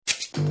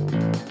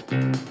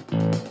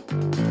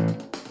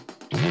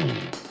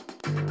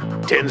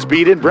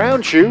10-Speed and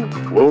Brown Shoe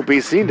won't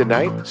be seen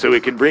tonight, so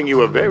it can bring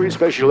you a very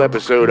special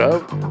episode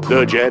of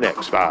The Gen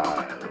X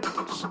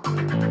Files.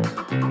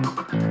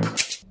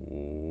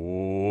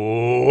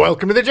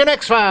 Welcome to The Gen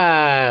X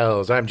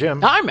Files. I'm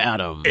Jim. I'm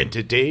Adam. And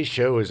today's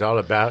show is all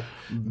about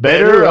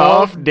Better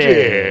Off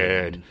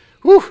Dead.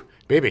 Whew,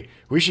 baby,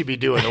 we should be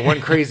doing the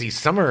One Crazy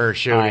Summer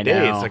show I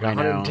today. know, It's like I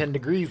know. 110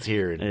 degrees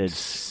here in It's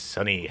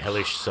sunny,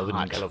 hellish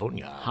Southern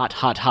California. Hot,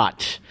 hot,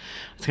 hot.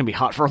 It's going to be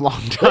hot for a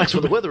long time. Thanks for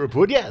the weather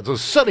report. Yeah, it's a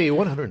sunny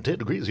 110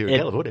 degrees here in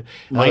California.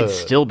 Might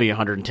still be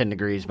 110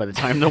 degrees by the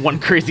time the One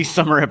Crazy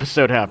Summer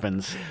episode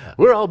happens.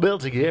 We're all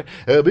melting here.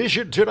 Be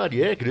sure to turn on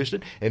your air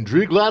conditioning and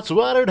drink lots of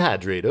water and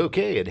hydrate.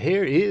 Okay, and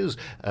here is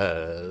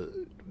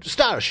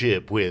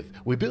Starship with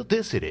We Built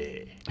This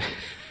City.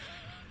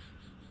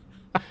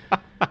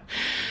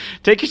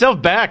 Take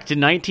yourself back to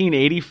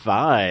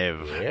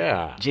 1985.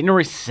 Yeah.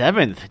 January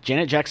 7th,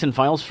 Janet Jackson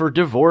files for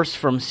divorce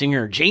from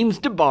singer James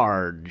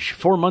DeBarge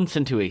 4 months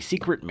into a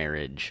secret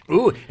marriage.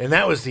 Ooh, and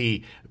that was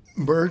the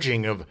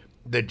merging of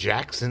the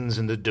Jacksons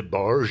and the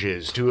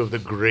DeBarges, two of the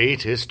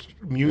greatest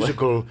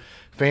musical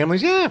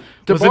families. Yeah,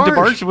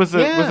 DeBarge was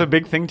a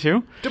big thing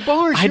too?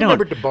 DeBarge, you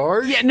remember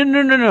DeBarge? Yeah,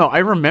 no. I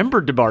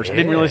remember DeBarge. I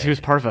didn't realize he was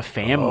part of a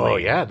family. Oh,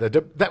 yeah. That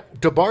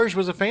DeBarge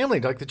was a family,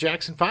 like the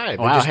Jackson 5.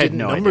 They Wow, just I had didn't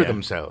no number idea.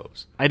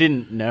 themselves. I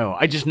didn't know.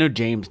 I just know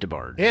James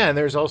DeBarge. Yeah, and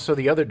there's also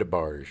the other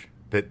DeBarge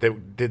that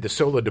did the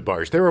solo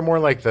DeBarge. They were more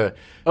like the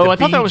I thought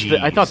Bee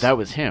that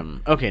was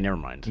him. Okay, never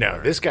mind. No,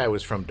 this guy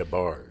was from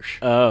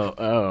DeBarge.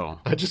 Oh.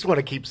 I just want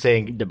to keep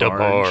saying DeBarge.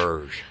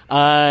 DeBarge.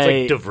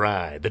 It's like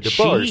DeVry, the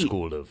DeBarge She-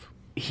 school of...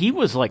 He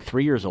was like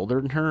 3 years older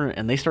than her,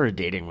 and they started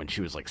dating when she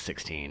was like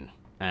 16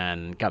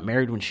 and got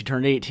married when she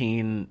turned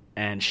 18.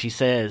 And she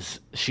says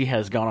she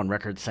has gone on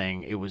record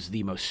saying it was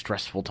the most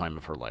stressful time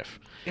of her life.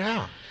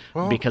 Yeah.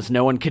 Well, Because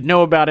no one could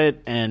know about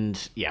it,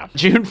 and yeah.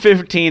 June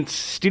 15th,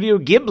 Studio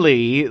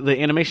Ghibli, the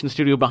animation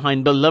studio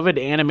behind beloved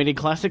animated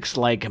classics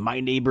like My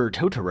Neighbor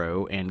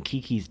Totoro and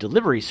Kiki's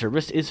Delivery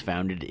Service, is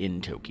founded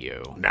in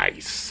Tokyo.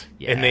 nice.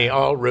 Yeah. And they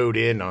all rode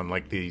in on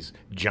like these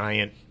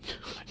giant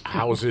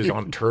houses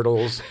on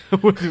turtles.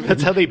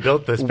 That's how they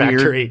built this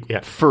factory. Weird Yeah.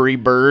 furry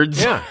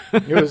birds. Yeah.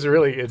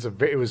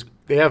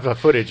 They have a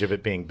footage of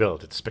it being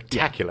built. It's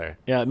spectacular.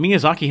 Yeah,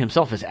 Miyazaki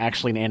himself is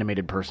actually an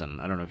animated person.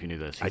 I don't know if you knew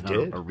this. He's I not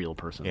did. a real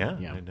person. Yeah,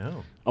 I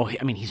know. Oh,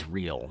 I mean, he's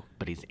real,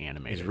 but he's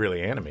animated. He's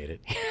really animated.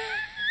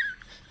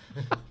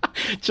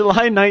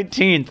 July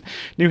 19th,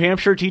 New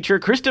Hampshire teacher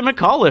Krista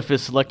McAuliffe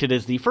is selected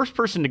as the first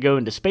person to go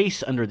into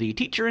space under the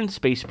Teacher in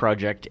Space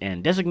project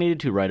and designated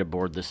to ride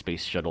aboard the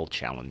Space Shuttle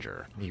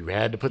Challenger. You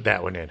had to put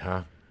that one in,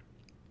 huh?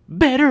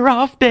 Better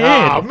Off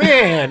Dead. Oh,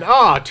 man.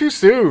 Oh, too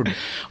soon.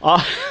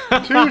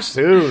 Too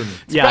soon.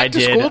 It's Yeah, back I to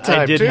did. school time,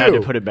 I did too. have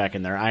to put it back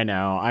in there. I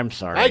know. I'm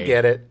sorry. I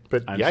get it,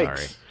 but I'm yikes.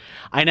 sorry.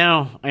 I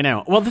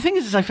know. Well, the thing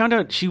is I found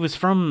out she was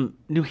from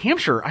New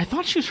Hampshire. I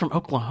thought she was from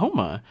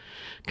Oklahoma,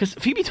 because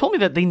Phoebe told me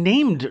that they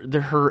named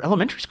her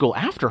elementary school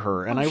after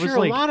her, and I'm I was sure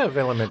like, a lot of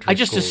elementary I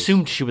just schools.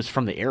 assumed she was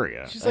from the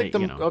area. She's like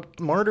a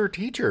martyr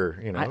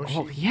teacher, you know.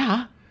 Well,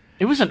 yeah.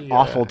 It was an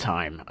awful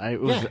time.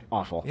 It was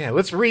awful. Yeah,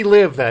 let's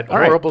relive that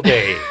right. horrible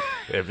day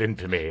of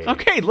infamy.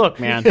 Okay, look,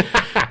 man.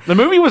 The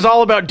movie was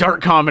all about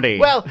dark comedy.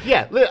 Well,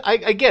 yeah,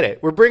 I get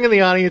it. We're bringing the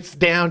audience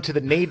down to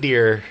the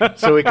nadir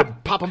so we can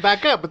pop them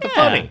back up with the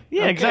funny.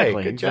 Yeah, Okay,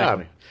 exactly. Good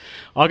exactly. job.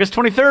 August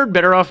 23rd,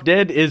 Better Off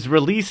Dead is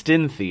released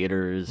in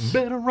theaters.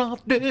 Better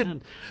off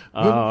dead.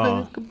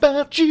 We'll think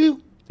about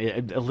you.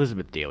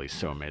 Elizabeth Daly's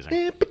so amazing.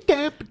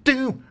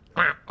 Dip-a-dap-a-doo.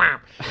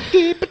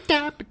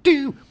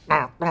 Dip-a-dap-a-doo.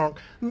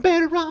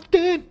 Better off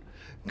dead.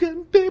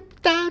 Couldn't be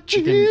without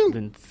you.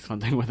 Then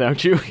something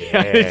without you.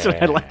 Yeah, it's,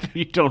 I like that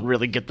you don't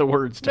really get the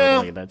words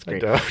totally. No, That's I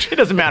great. don't. It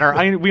doesn't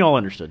matter. We all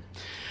understood.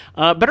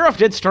 Better Off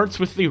Dead starts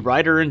with the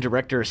writer and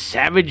director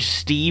Savage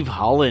Steve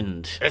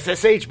Holland.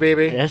 SSH,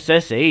 baby.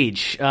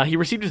 SSH. He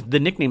received the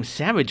nickname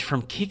Savage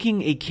from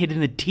kicking a kid in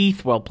the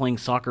teeth while playing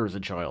soccer as a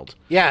child.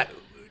 Yeah,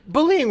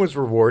 bullying was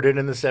rewarded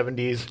in the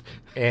 70s,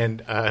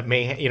 and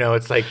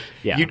it's like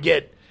Yeah.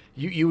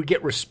 you would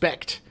get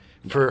respect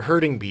for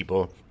hurting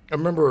people. I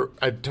remember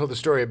I told the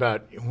story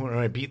about when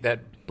I beat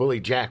that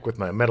bully Jack with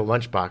my metal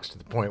lunchbox to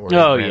the point where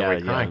Oh, he ran away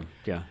yeah. crying.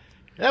 Yeah.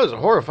 That was a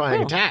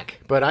horrifying attack,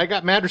 but I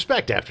got mad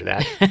respect after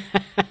that.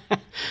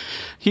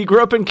 He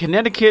grew up in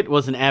Connecticut,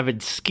 was an avid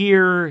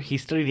skier. He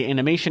studied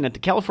animation at the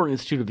California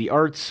Institute of the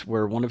Arts,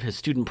 where one of his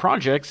student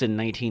projects in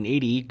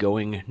 1980,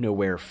 Going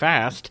Nowhere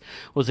Fast,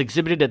 was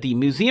exhibited at the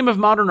Museum of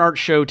Modern Art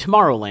show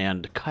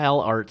Tomorrowland, Cal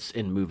Arts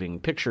in Moving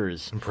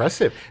Pictures.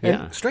 Impressive. And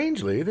Yeah.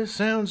 strangely, this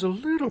sounds a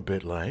little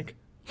bit like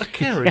a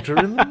character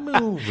in the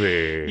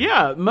movie.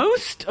 Yeah,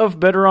 most of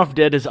Better Off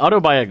Dead is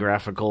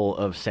autobiographical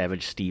of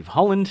Savage Steve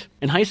Holland.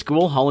 In high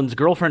school, Holland's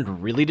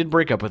girlfriend really did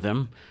break up with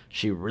him.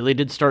 She really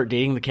did start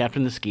dating the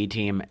captain of the ski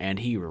team, and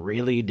he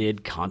really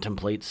did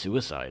contemplate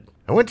suicide.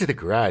 I went to the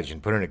garage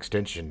and put an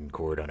extension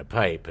cord on a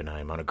pipe, and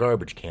I'm on a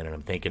garbage can, and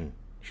I'm thinking,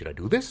 should I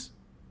do this?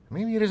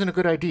 Maybe it isn't a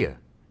good idea.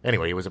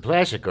 Anyway, it was a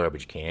plastic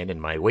garbage can,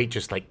 and my weight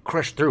just like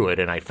crushed through it,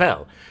 and I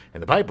fell.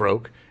 And the pipe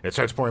broke, and it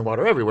starts pouring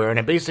water everywhere, and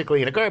I'm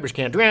basically in a garbage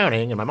can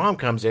drowning, and my mom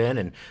comes in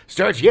and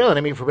starts yelling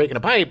at me for breaking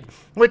a pipe,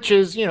 which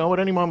is, you know, what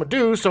any mom would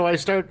do, so I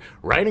start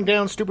writing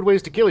down stupid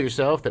ways to kill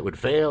yourself that would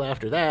fail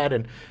after that,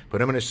 and put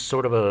them in a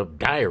sort of a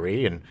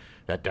diary, and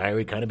that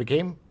diary kind of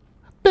became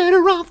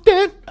Better Off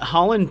Dead.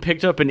 Holland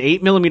picked up an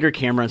 8mm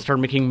camera and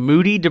started making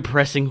moody,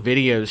 depressing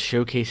videos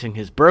showcasing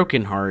his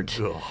broken heart.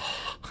 Ugh.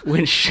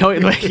 When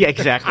showing, yeah,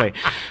 exactly.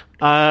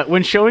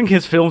 When showing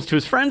his films to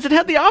his friends, it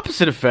had the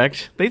opposite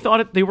effect. They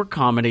thought they were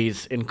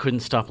comedies and couldn't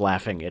stop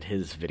laughing at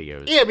his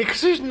videos. Yeah,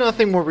 because there's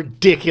nothing more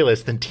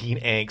ridiculous than teen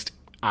angst,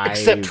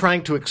 except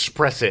trying to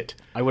express it.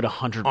 I would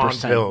on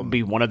 100% film.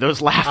 be one of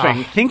those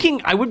laughing,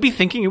 I would be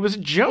thinking it was a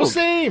joke. Well,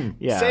 same.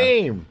 Yeah.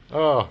 Same.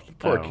 Oh, the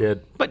poor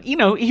kid. But, you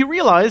know, he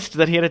realized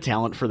that he had a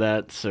talent for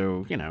that,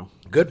 so, you know.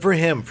 Good for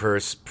him for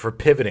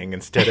pivoting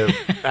instead of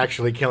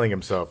actually killing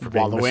himself for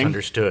being Wallowing.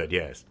 misunderstood,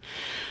 yes.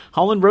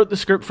 Holland wrote the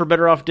script for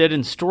Better Off Dead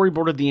and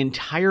storyboarded the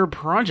entire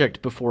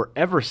project before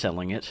ever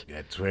selling it.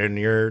 That's when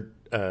your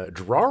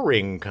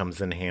drawing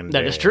comes in handy.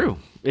 That is true.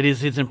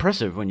 It's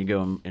impressive when you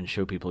go and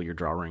show people your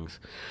drawings.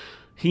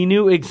 He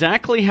knew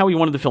exactly how he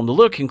wanted the film to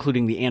look,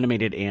 including the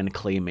animated and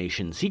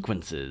claymation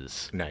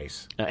sequences.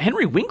 Nice.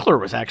 Henry Winkler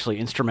was actually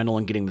instrumental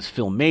in getting this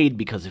film made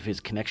because of his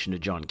connection to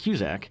John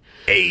Cusack.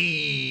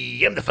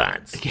 Hey, I'm the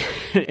Fonz.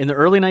 In the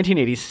early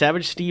 1980s,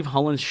 Savage Steve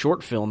Holland's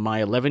short film,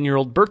 My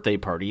 11-Year-Old Birthday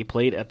Party,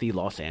 played at the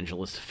Los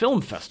Angeles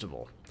Film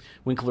Festival.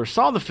 Winkler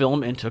saw the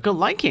film and took a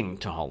liking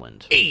to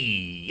Holland.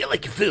 Hey, I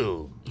like your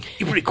film.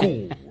 You're pretty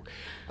cool.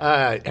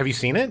 Have you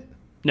seen it?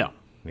 No.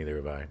 Neither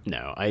have I.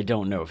 No, I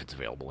don't know if it's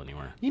available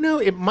anywhere. You know,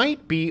 it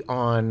might be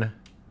on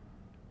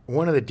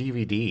one of the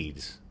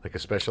DVDs, like a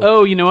special.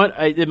 Oh, you know what?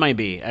 It might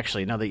be.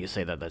 Actually, now that you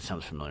say that, that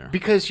sounds familiar.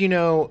 Because, you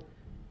know,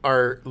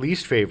 our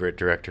least favorite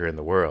director in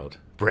the world,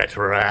 Brett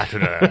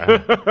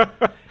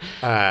Ratner,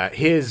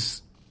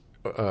 his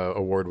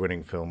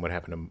award-winning film, What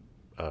Happened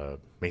to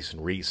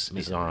Mason Reese,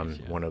 is on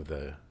one of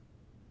the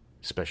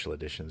special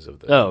editions of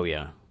the... Oh,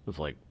 yeah. With,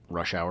 like,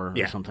 Rush Hour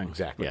or something.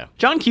 Exactly. Yeah.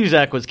 John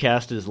Cusack was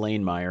cast as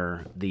Lane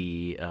Meyer,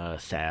 the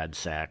sad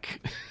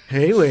sack.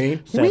 Hey,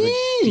 Lane. Savage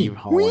Steve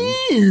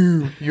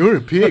Holland. You're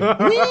a pig.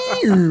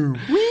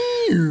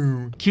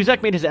 Wee.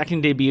 Cusack made his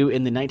acting debut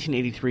in the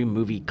 1983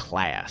 movie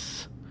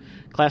Class.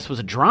 Class was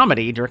a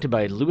dramedy directed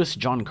by Louis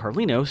John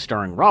Carlino,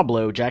 starring Rob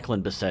Lowe,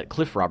 Jacqueline Bisset,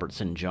 Cliff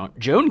Robertson,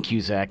 Joan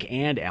Cusack,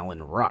 and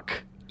Alan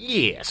Ruck.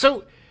 Yeah,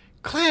 so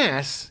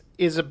Class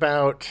is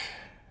about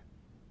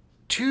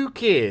two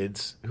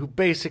kids who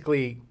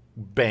basically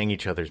bang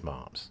each other's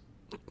moms.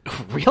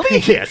 Really?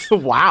 Yes.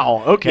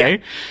 Wow,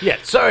 okay. Yeah,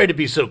 sorry to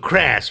be so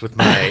crass with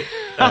my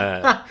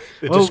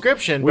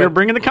description. We're but,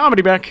 bringing the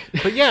comedy back.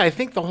 but yeah, I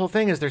think the whole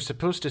thing is they're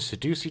supposed to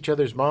seduce each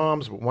other's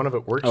moms, but one of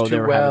it works They too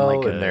were well,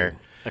 having like and they're...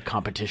 a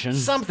competition?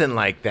 Something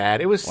like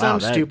that. It was Wow, some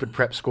that stupid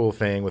prep school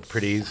thing with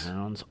pretties.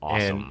 sounds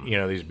awesome. And, you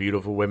know, these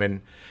beautiful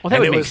women. Well, that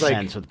and would it make was like,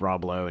 sense with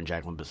Rob Lowe and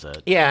Jacqueline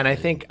Bisset. yeah, and I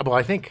think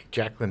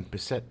Jacqueline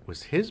Bisset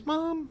was his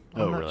mom?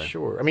 I'm not really?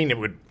 sure. I mean, it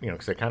would, you know,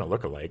 because they kind of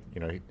look alike. You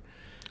know,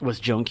 Was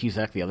Joan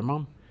Cusack the other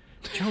mom?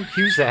 Joan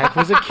Cusack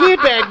was a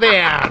kid back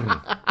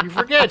then. You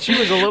forget, she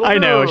was a little girl. I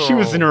know, she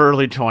was in her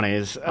early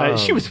 20s.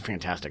 She was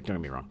fantastic, don't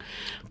get me wrong.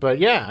 But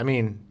yeah, I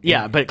mean...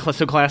 Yeah, but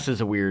so Class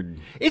is a weird...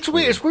 It's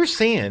weird. It's worth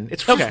saying.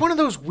 It's just one of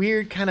those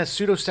weird kind of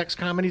pseudo-sex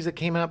comedies that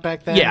came out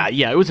back then.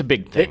 Yeah, it was a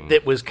big thing.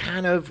 That was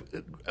kind of...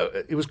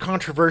 it was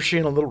controversial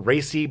and a little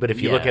racy, but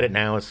if you look at it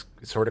now, it's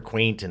sort of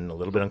quaint and a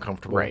little bit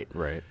uncomfortable. Right.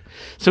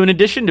 So in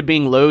addition to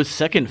being Lowe's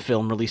second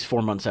film released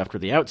 4 months after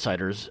The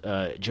Outsiders,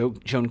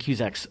 Joan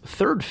Cusack's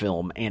third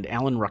film, and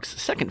Alan Ruck's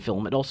second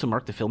film, it also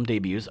marked the film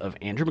debuts of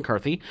Andrew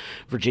McCarthy,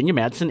 Virginia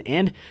Madsen,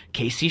 and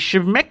Casey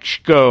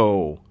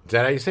Shemechko. Is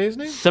that how you say his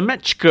name?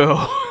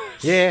 Semechko.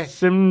 Yeah.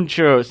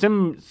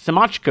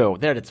 Semachko.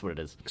 That's what it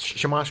is.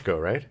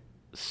 Shimashko, right?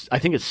 I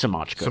think it's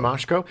Semachko.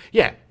 Samashko?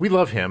 Yeah, we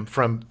love him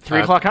from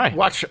 3 O'Clock High.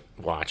 Watch.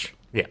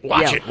 Yeah,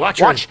 watch it.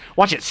 Watch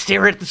it.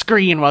 Stare at the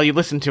screen while you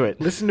listen to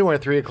it. Listen to our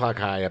 3 O'Clock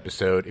High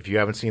episode. If you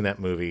haven't seen that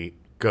movie,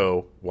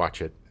 go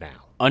watch it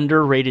now.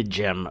 Underrated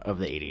gem of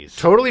the 80s.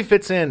 Totally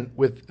fits in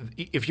with,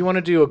 if you want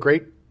to do a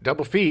great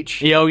double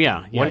feature. Oh,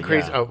 yeah.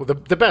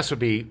 The best would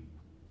be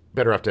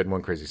Better Off Dead and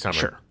One Crazy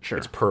Summer. Sure.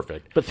 It's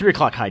perfect. But 3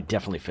 O'Clock High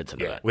definitely fits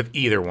into that. With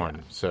either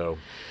one. So,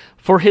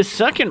 for his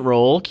second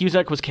role,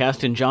 Cusack was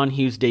cast in John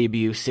Hughes'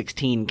 debut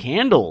 16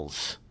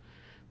 Candles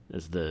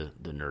as the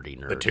nerdy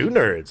nerd. the two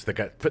nerds that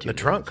got put in the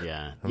trunk.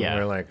 Yeah. And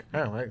they're like,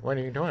 oh, what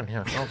are you doing?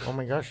 Yeah. Oh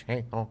my gosh.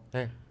 Hey. Oh,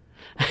 hey.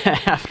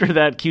 After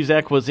that,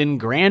 Cusack was in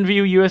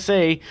Grandview,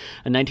 USA,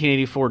 a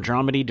 1984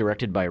 dramedy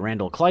directed by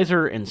Randall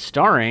Kleiser and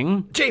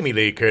starring Jamie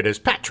Lee Curtis,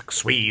 Patrick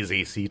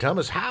Swayze, C.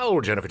 Thomas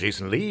Howell, Jennifer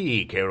Jason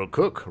Leigh, Carol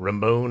Cook,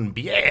 Ramon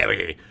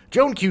Bieri,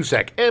 Joan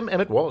Cusack, M.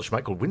 Emmett Walsh,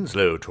 Michael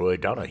Winslow, Troy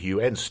Donahue,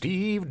 and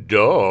Steve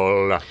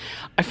Dahl.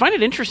 I find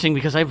it interesting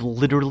because I've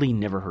literally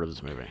never heard of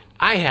this movie.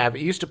 I have.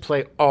 It used to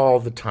play all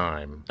the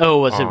time. Oh,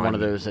 was it one of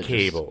those that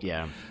cable?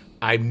 Yeah.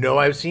 I know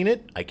I've seen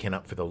it. I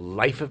cannot for the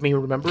life of me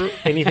remember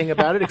anything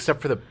about it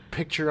except for the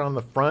picture on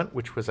the front,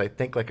 which was, I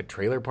think, like a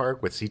trailer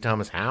park with C.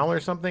 Thomas Howell or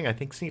something. I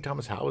think C.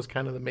 Thomas Howell was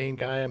kind of the main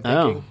guy, I'm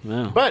thinking.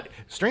 Oh. But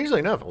strangely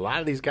enough, a lot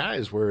of these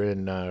guys were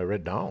in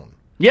Red Dawn.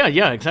 Yeah,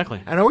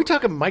 exactly. And are we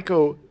talking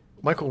Michael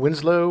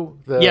Winslow?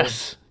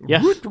 Yes.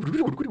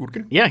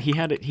 Yeah,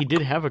 he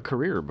did have a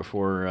career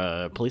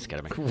before Police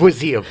Academy.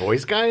 Was he a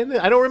voice guy in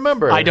it? I don't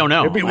remember. I don't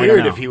know. It'd be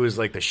weird if he was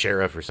like the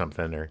sheriff or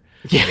something, or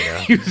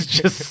he was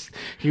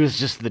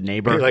just the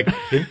neighbor. like,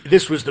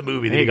 this was the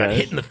movie that he got guys.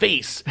 hit in the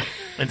face,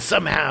 and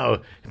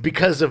somehow,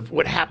 because of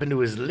what happened to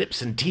his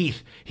lips and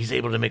teeth, he's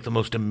able to make the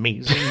most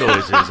amazing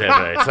noises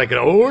ever. It's like an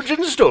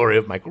origin story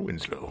of Michael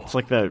Winslow. It's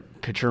like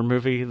that Pitcher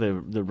movie, the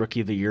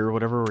Rookie of the Year or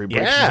whatever, where he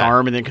breaks his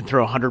arm and then can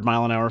throw a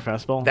 100-mile-an-hour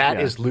fastball.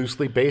 That is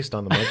loosely based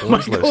on the Michael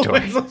Winslow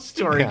story.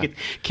 story. Yeah. Get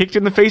kicked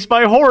in the face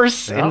by a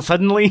horse, and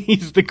suddenly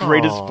he's the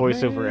greatest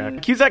voiceover actor.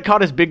 Cusack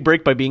caught his big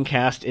break by being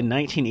cast in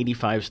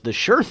 1985's The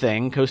Sure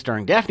Thing,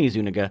 co-starring Daphne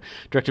Zuniga,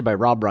 directed by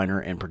Rob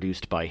Reiner and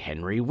produced by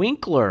Henry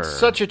Winkler.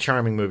 Such a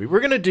charming movie. We're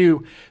going to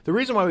do the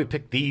reason why we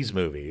picked these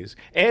movies.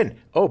 And,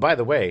 oh, by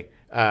the way,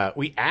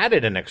 we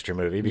added an extra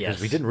movie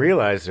because we didn't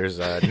realize there's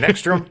an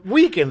extra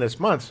week in this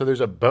month. So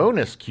there's a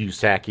bonus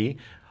Cusacky,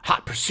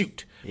 Hot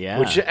Pursuit. Yeah.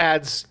 Which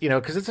adds,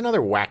 because it's another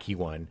wacky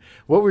one.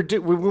 What we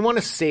want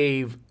to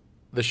save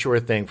The Sure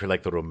Thing for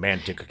like the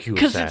romantic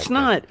Cusack.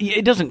 Because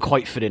it doesn't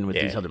quite fit in with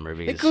these other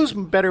movies. It goes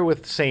better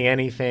with Say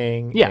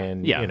Anything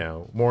and,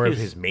 more of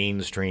his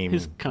mainstream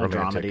his kind of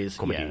romantic dramedies.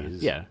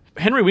 comedies. Yeah.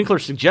 Henry Winkler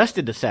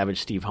suggested to Savage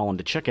Steve Holland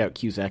to check out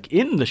Cusack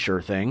in The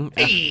Sure Thing.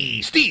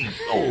 Hey, Steve!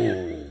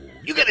 Oh,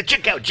 you got to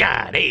check out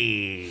John.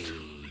 Hey,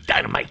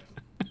 dynamite.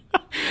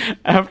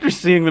 After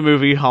seeing the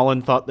movie,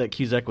 Holland thought that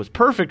Cusack was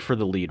perfect for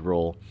the lead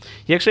role.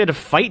 He actually had to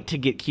fight to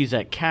get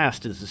Cusack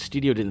cast, as the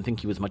studio didn't think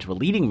he was much of a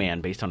leading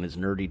man based on his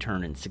nerdy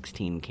turn in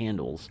 16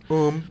 Candles.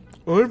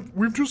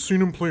 We've just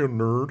seen him play a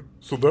nerd,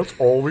 so that's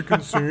all we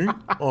can see.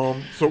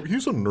 So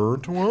he's a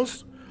nerd to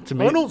us.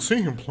 I don't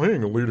see him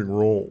playing a leading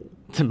role.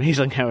 It's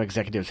amazing how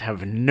executives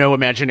have no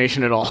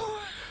imagination at all.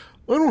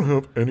 I don't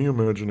have any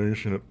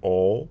imagination at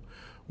all.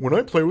 When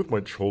I play with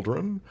my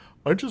children,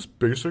 I just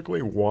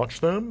basically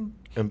watch them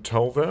and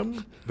tell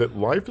them that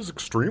life is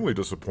extremely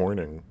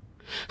disappointing.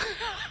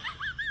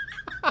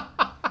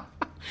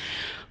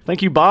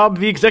 Thank you, Bob,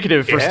 the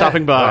executive, for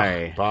stopping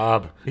by.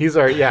 Bob.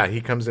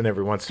 He comes in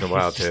every once in a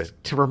while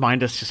to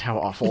remind us just how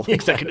awful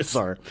executives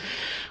are.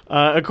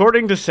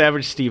 According to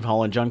Savage Steve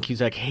Holland, John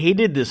Cusack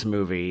hated this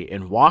movie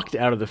and walked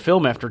out of the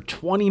film after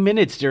 20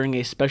 minutes during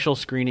a special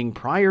screening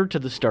prior to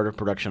the start of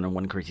production on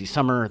One Crazy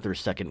Summer, their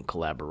second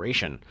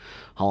collaboration.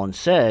 Holland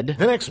said,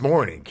 "The next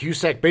morning,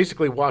 Cusack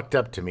basically walked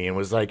up to me and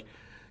was like,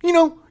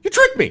 you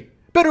tricked me.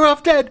 Better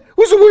Off Dead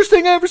was the worst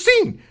thing I ever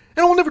seen.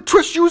 And I'll never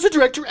trust you as a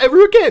director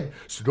ever again,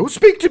 so don't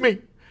speak to me."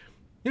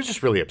 He was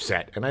just really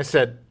upset. And I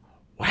said,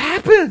 "What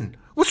happened?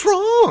 What's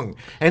wrong?"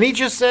 And he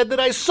just said that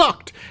I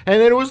sucked,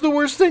 and that it was the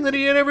worst thing that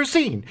he had ever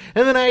seen,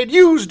 and that I had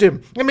used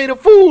him and made a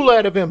fool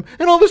out of him,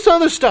 and all this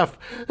other stuff.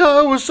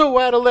 It was so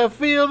out of left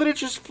field that it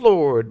just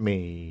floored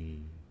me.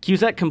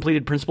 Cusack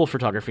completed principal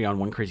photography on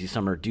One Crazy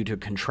Summer due to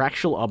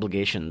contractual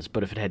obligations,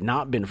 but if it had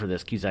not been for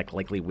this, Cusack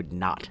likely would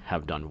not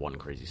have done One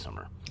Crazy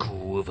Summer.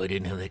 Oh, if I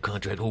didn't have that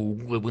contract, I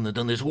wouldn't have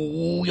done this.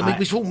 Oh, you make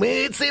me so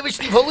mad, Savage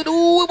Steve Holland.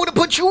 Oh, I want to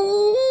punch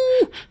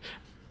you.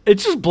 It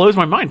just blows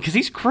my mind, because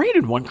he's great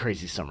in One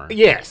Crazy Summer.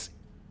 Yes.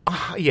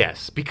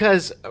 Yes,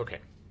 because, okay.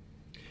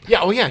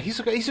 Yeah,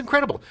 he's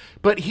incredible.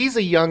 But he's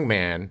a young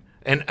man,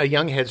 and a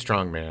young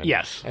headstrong man.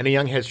 Yes. And a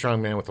young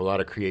headstrong man with a lot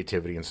of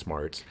creativity and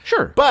smarts.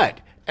 Sure. But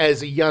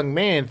as a young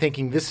man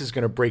thinking this is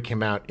going to break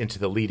him out into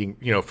the leading,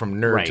 from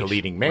nerd to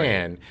leading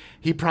man,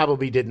 he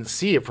probably didn't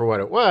see it for what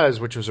it was,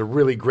 which was a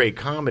really great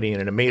comedy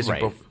and an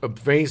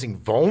amazing,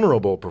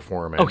 vulnerable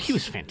performance. Oh, he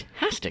was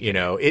fantastic.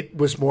 It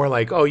was more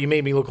like, oh, you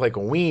made me look like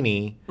a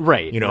weenie.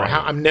 Right.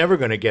 How I'm never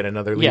going to get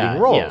another leading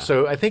role.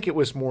 So I think it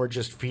was more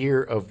just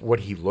fear of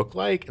what he looked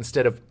like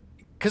instead of...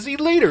 Because he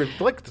later,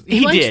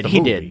 he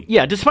did.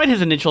 Yeah, despite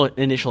his initial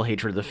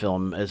hatred of the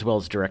film, as well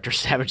as director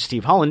Savage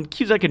Steve Holland,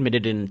 Cusack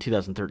admitted in a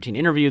 2013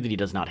 interview that he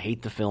does not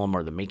hate the film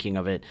or the making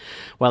of it.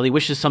 While he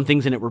wishes some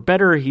things in it were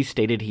better, he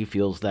stated he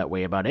feels that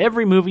way about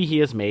every movie he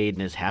has made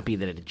and is happy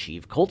that it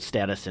achieved cult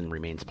status and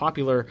remains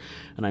popular.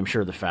 And I'm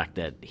sure the fact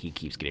that he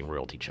keeps getting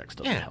royalty checks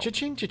doesn't help.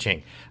 Cha-ching,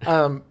 cha-ching.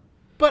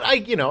 But I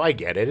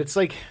get it. It's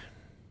like,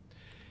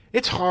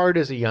 it's hard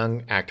as a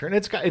young actor,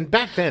 and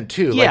back then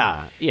too.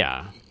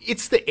 Yeah.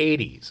 It's the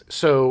 80s.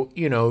 So,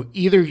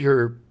 either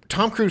you're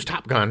Tom Cruise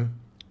Top Gun,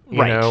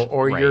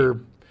 or you're,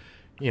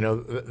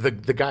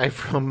 the guy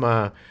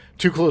from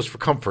Too Close for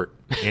Comfort,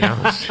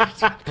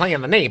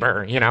 playing the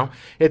neighbor,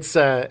 It's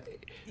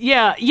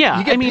Yeah.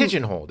 You get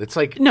pigeonholed. It's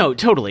like... No,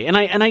 totally. And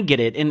I get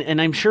it.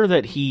 And I'm sure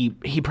that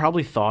he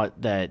probably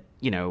thought that,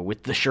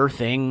 with The Sure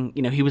Thing,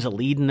 he was a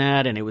lead in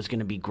that and it was going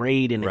to be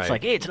great. And it's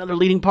like, hey, it's another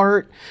leading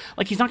part.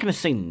 Like, he's not going to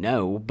say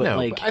no, but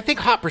but I think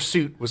Hot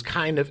Pursuit was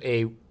kind of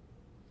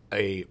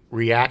a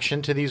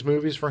reaction to these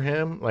movies for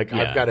him. Like,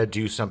 Yeah. I've got to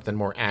do something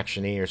more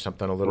actiony or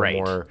something a little Right.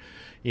 more,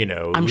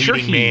 I'm sure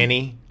leading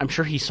Manny. I'm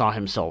sure he saw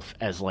himself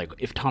as like,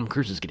 if Tom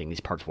Cruise is getting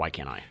these parts, why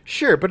can't I?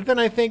 Sure, but then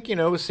I think,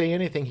 Say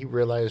Anything, he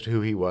realized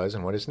who he was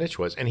and what his niche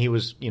was. And he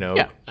was,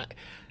 Yeah.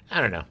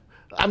 I don't know.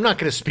 I'm not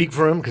going to speak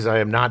for him because I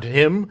am not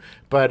him,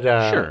 but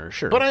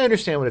Sure. But I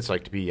understand what it's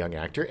like to be a young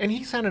actor, and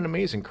he's had an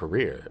amazing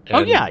career. Oh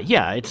And-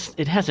 yeah.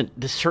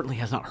 This certainly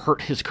has not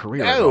hurt his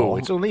career at No, all.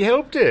 it's only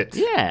helped it.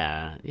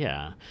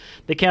 Yeah.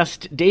 They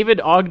cast David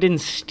Ogden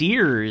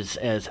Stiers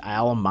as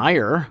Al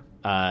Meyer,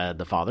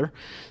 the father.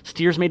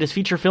 Stiers made his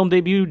feature film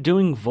debut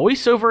doing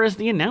voiceover as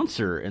the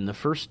announcer in the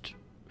first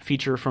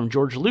feature from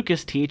George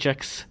Lucas,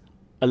 THX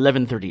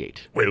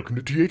 1138. Welcome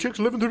to THX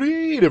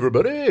 1138,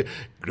 everybody.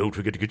 Don't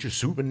forget to get your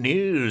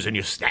souvenirs and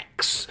your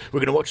snacks. We're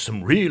going to watch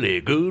some really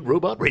good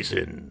robot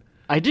racing.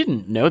 I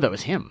didn't know that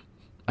was him.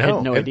 I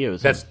had no idea it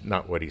was That's him.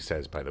 not what he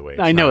says, by the way.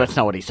 I know that's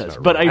not what he says,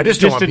 not but right. I I just,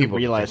 just don't want didn't people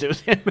to realize it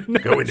was him.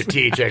 Go into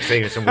THX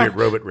saying it's some weird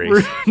robot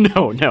race.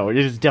 No, it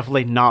is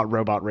definitely not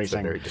robot It's a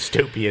racing. very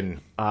dystopian.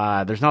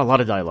 There's not a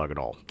lot of dialogue at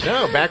all.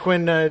 No, back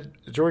when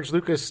George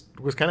Lucas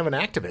was kind of an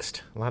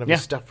activist. A lot of Yeah.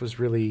 his stuff was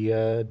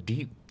really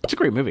deep. It's a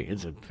great movie.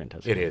 It's a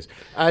fantastic It movie.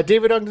 is.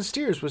 David Ogden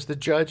Stiers was the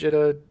judge at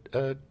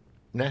a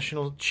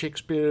National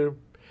Shakespeare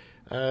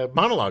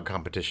monologue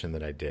competition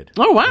that I did.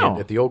 Oh, wow.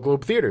 At the Old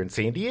Globe Theater in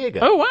San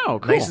Diego. Oh, wow,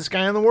 cool. Nicest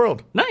guy in the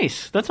world.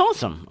 Nice. That's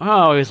awesome. Oh,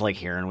 I always like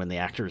hearing when the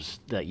actors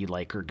that you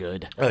like are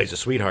good. Oh, he's a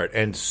sweetheart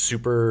and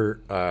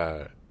super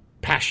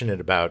passionate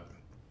about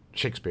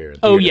Shakespeare. And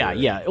Oh, theater.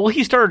 yeah. Well,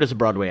 he started as a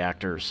Broadway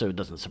actor, so it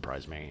doesn't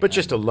surprise me. But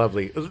just a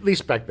lovely, at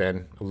least back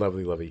then, a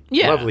lovely,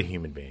 Yeah. lovely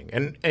human being.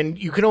 And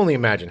you can only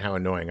imagine how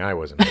annoying I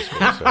was in high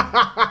school.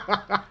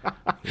 So.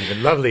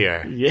 Even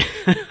lovelier. Yeah.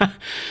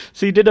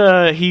 So he did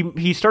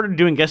he started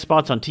doing guest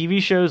spots on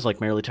TV shows like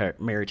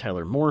Mary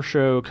Tyler Moore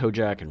Show,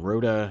 Kojak, and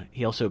Rhoda.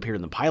 He also appeared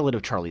in the pilot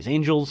of Charlie's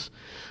Angels.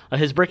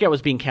 His breakout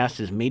was being cast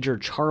as Major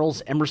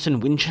Charles Emerson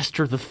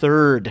Winchester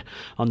III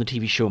on the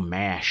TV show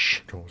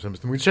MASH.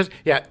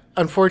 Yeah,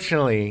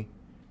 unfortunately,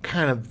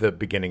 kind of the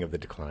beginning of the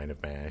decline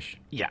of MASH.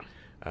 Yeah.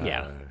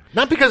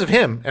 Not because of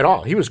him at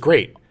all. He was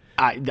great.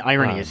 The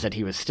irony is that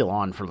he was still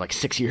on for like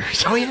 6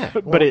 years. Oh, yeah.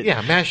 But Well, it,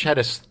 yeah, MASH had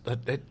us.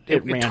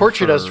 It ran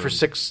tortured us for- for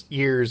 6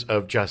 years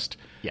of just,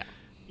 Yeah.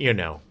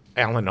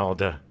 Alan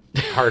Alda,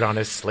 heart on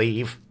his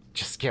sleeve,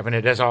 just giving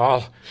it his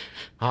all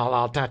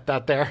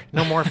that there.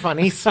 No more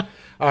funnies.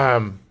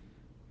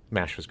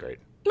 MASH was great.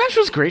 MASH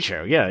was a great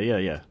show. Yeah.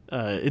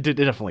 It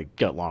definitely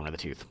got long in the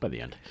tooth by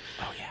the end.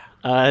 Oh, yeah.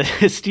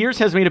 Stiers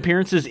has made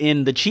appearances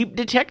in The Cheap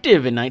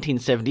Detective in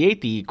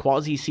 1978, the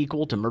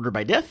quasi-sequel to Murder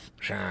by Death.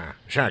 Sure,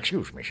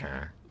 excuse me,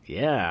 sure.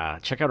 Yeah,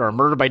 check out our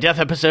Murder by Death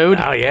episode.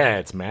 Oh, yeah,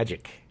 it's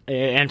magic.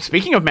 And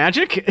speaking of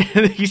magic,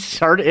 he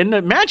starred in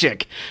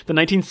Magic, the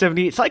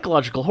 1978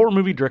 psychological horror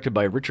movie directed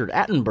by Richard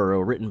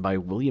Attenborough, written by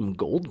William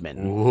Goldman.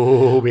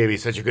 Oh, baby,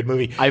 such a good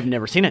movie. I've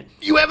never seen it.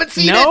 You haven't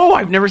seen it? No,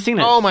 I've never seen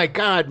it. Oh my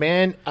God,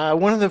 man!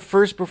 One of the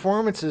first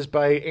performances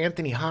by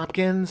Anthony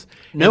Hopkins.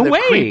 No and the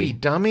way. Creepy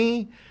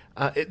dummy.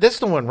 That's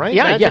the one, right?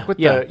 Yeah, Magic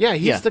yeah.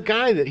 He's the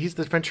guy he's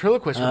the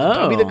ventriloquist with the Oh.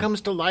 dummy that comes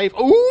to life.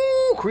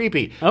 Ooh,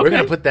 creepy. We're Okay.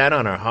 gonna put that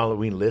on our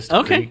Halloween list.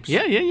 Of Okay. creeps.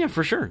 Yeah,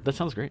 for sure. That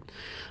sounds great.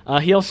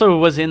 He also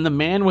was in The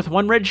Man with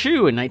One Red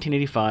Shoe in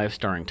 1985,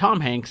 starring Tom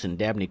Hanks and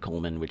Dabney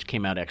Coleman, which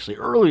came out actually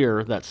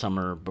earlier that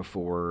summer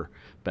before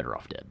Better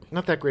Off Dead.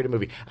 Not that great a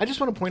movie. I just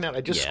want to point out,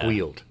 I just Yeah.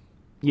 squealed.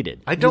 You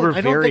did. I don't You were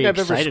think very I've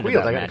ever excited squealed.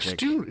 about I got Magic.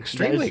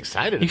 extremely That is-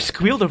 excited You about it.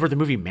 squealed over the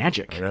movie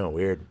Magic. I know,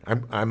 weird.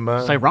 I'm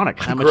It's ironic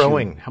how I'm much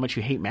growing. how much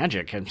you hate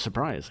magic. I'm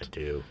surprised.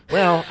 do.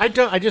 Well, I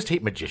don't. I just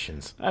hate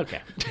magicians.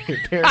 Okay.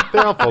 they're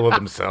all full of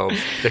themselves.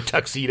 Their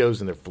tuxedos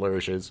and their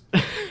flourishes.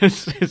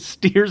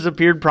 Stiers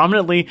appeared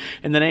prominently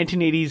in the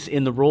 1980s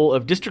in the role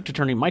of District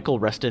Attorney Michael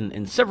Reston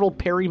in several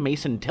Perry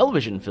Mason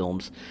television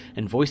films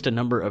and voiced a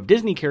number of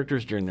Disney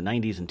characters during the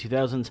 90s and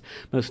 2000s,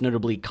 most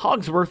notably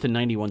Cogsworth in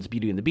 91's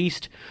Beauty and the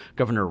Beast,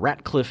 Governor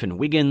Ratcliffe in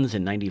Wiggins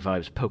in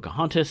 95's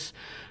Pocahontas,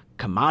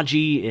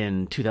 Kamaji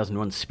in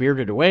 2001's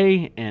Spirited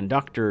Away, and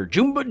Dr.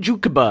 Jumba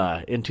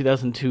Jukaba in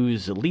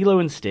 2002's Lilo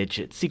and Stitch,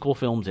 its sequel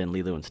films, and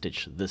Lilo and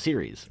Stitch the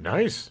series.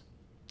 Nice.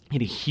 He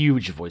had a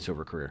huge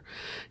voiceover career.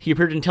 He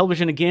appeared in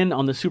television again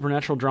on the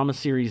supernatural drama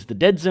series The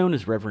Dead Zone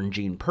as Reverend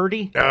Gene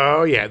Purdy.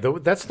 Oh yeah,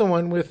 that's the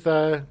one with.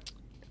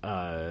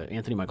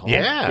 Anthony Michael.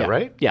 Yeah,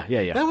 right. Yeah.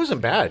 That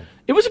wasn't bad.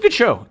 It was a good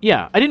show.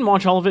 Yeah, I didn't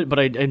watch all of it, but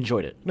I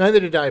enjoyed it.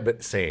 Neither did I,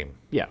 but same.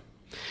 Yeah.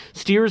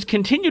 Stiers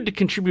continued to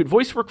contribute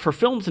voice work for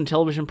films and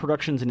television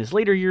productions in his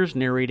later years,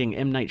 narrating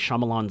M. Night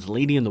Shyamalan's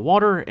Lady in the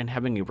Water and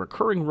having a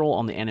recurring role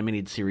on the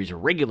animated series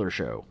Regular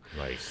Show.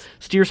 Nice.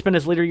 Stiers spent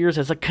his later years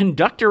as a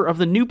conductor of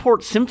the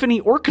Newport Symphony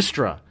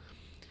Orchestra.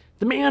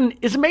 The man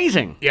is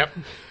amazing. Yep.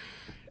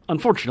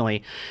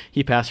 Unfortunately,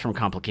 he passed from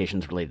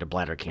complications related to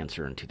bladder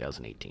cancer in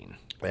 2018.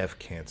 F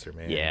cancer,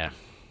 man. Yeah.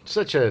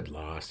 Such a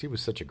loss. He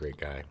was such a great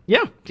guy.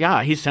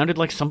 Yeah, he sounded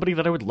like somebody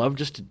that I would love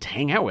just to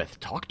hang out with,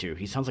 talk to.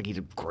 He sounds like he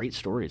did great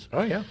stories.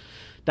 Oh yeah.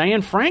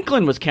 Diane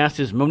Franklin was cast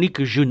as Monique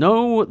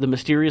Junot, the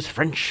mysterious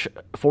French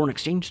foreign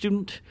exchange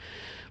student.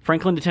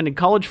 Franklin attended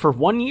college for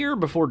 1 year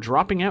before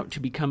dropping out to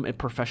become a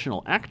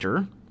professional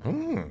actor.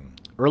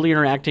 Early in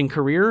her acting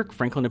career,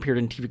 Franklin appeared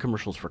in TV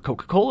commercials for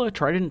Coca-Cola,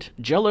 Trident,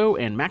 Jell-O,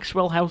 and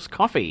Maxwell House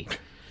Coffee.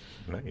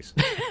 Nice.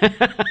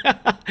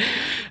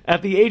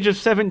 At the age of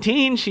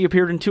 17, she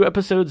appeared in 2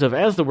 episodes of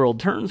As the World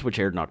Turns, which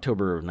aired in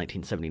October of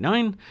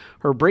 1979.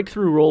 Her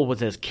breakthrough role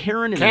was as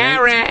Karen in the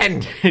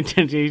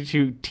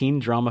 1982 teen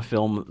drama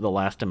film The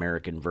Last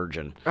American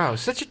Virgin. Oh,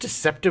 such a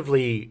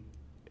deceptively...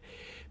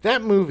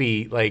 That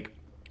movie, like,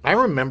 I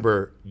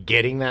remember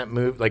getting that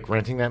movie, like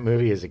renting that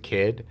movie as a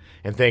kid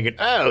and thinking,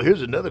 oh,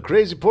 here's another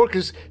Crazy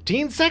Porky's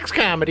teen sex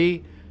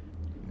comedy.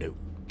 No.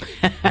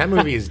 That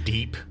movie is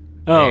deep.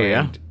 Oh,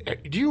 and,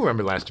 do you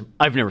remember last time?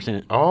 I've never seen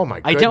it. Oh,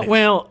 my goodness. I don't,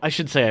 well, I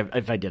should say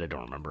if I did, I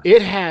don't remember.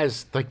 It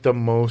has, like, the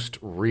most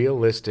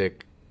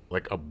realistic,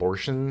 like,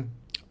 abortion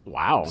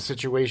Wow.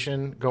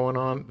 situation going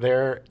on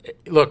there.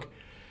 Look,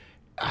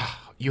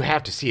 you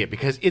have to see it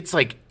because it's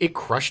like, it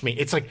crushed me.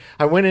 It's like,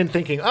 I went in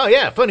thinking, oh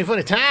yeah, funny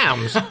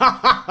times.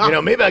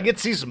 Maybe I'll get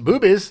to see some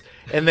boobies.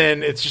 And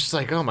then it's just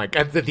like, oh my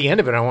God, at the end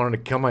of it, I wanted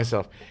to kill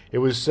myself. It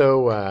was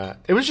so,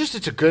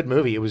 it's a good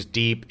movie. It was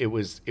deep. It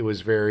was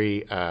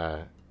very,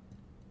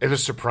 it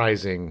was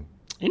surprising.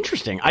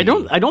 Interesting. I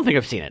don't think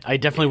I've seen it. I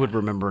definitely would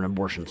remember an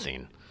abortion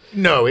scene.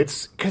 No,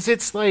 it's because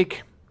it's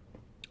like,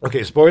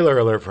 okay, spoiler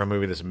alert for a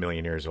movie that's 1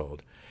 million years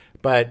old,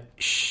 but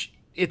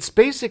it's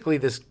basically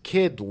this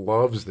kid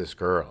loves this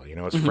girl.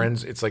 It's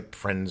friends. It's like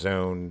friend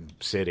zone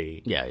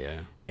city.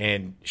 Yeah.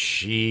 And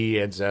she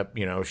ends up,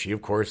 she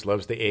of course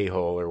loves the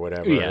a-hole or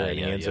whatever, and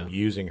he ends up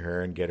using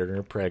her and get her in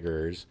her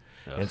preggers.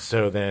 And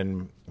so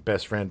then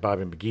best friend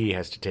Bobby McGee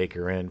has to take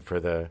her in for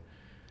the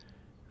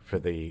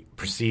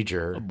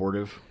procedure.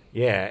 Abortive.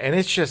 Yeah, and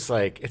it's just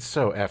like, it's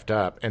so effed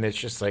up. And it's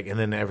just like, and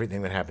then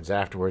everything that happens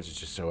afterwards is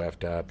just so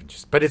effed up.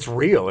 But it's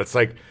real. It's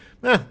like,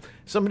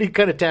 somebody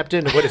kind of tapped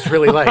into what it's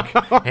really like.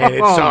 And it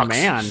sucks.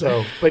 Man.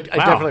 But I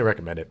definitely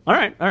recommend it. All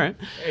right.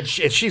 And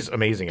she's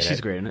amazing in it. She's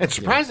great in it. And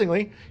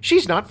surprisingly,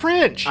 she's not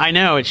French. I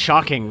know, it's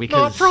shocking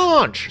because...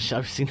 Not French.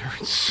 I've seen her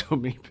in so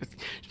many...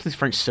 She plays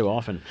French so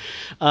often.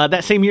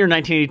 That same year, in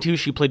 1982,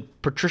 she played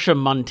Patricia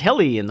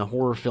Montelli in the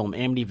horror film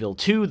Amityville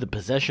 2, The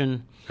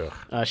Possession.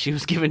 She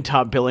was given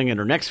top billing in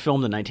her next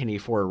film, the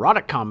 1984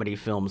 erotic comedy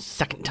film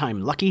Second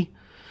Time Lucky.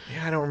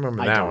 Yeah, I don't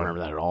remember that I don't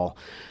remember that at all.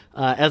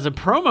 As a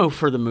promo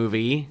for the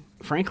movie,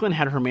 Franklin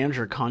had her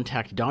manager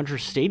contact Dodger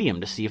Stadium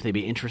to see if they'd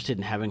be interested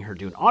in having her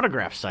do an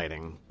autograph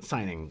signing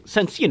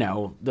since,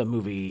 the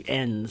movie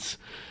ends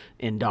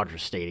in Dodger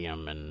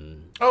Stadium.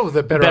 And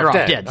the Better Off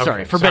Dead.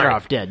 Okay, for Better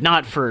Off Dead,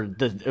 not for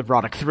the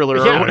erotic thriller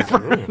or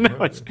whatever.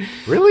 No,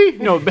 really?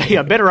 No,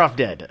 Better Off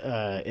Dead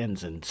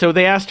ends in. So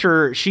they asked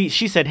her, she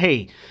said,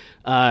 hey,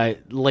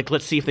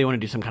 let's see if they want to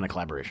do some kind of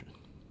collaboration.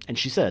 And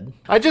she said,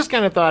 I just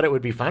kind of thought it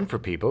would be fun for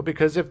people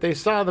because if they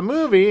saw the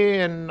movie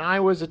and I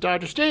was at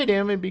Dodger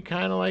Stadium, it'd be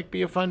kind of like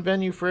be a fun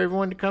venue for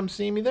everyone to come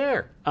see me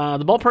there.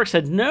 The ballpark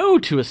said no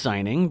to a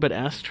signing, but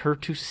asked her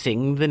to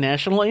sing the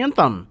national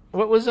anthem.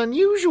 What was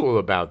unusual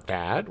about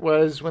that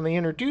was when they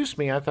introduced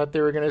me, I thought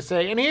they were going to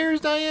say, and here's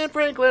Diane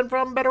Franklin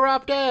from Better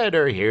Off Dead,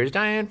 or here's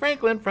Diane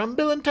Franklin from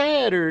Bill and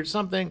Ted, or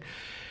something.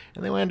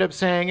 And they wound up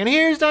saying, and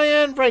here's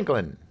Diane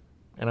Franklin.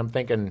 And I'm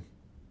thinking...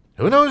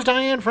 Who knows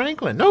Diane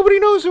Franklin? Nobody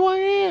knows who I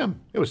am.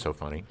 It was so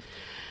funny.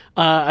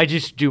 I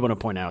just do want to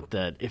point out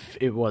that if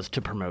it was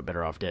to promote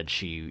Better Off Dead,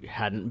 she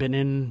hadn't been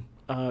in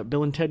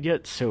Bill and Ted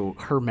yet, so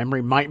her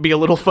memory might be a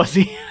little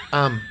fuzzy.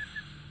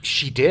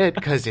 She did,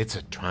 because it's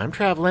a time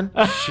traveling.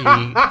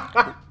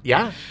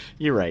 Yeah.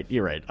 You're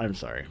right. I'm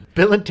sorry.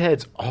 Bill and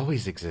Ted's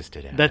always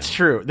existed. That's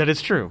true. That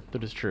is true.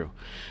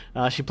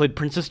 She played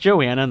Princess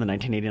Joanna in the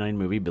 1989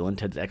 movie Bill and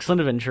Ted's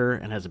Excellent Adventure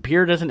and has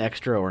appeared as an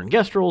extra or in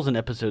guest roles in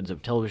episodes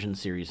of television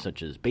series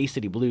such as Bay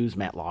City Blues,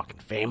 Matlock,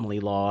 and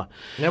Family Law.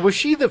 Now, was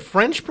she the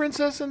French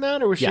princess in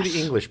that, or was Yes. she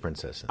the English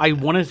princess? I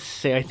want to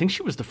say, I think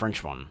she was the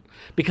French one,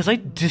 because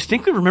I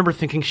distinctly remember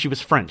thinking she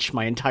was French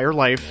my entire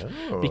life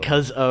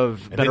because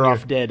of Better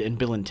Off Dead and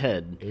Bill and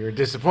Ted. You were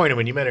disappointed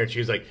when you met her and she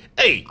was like,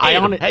 hey,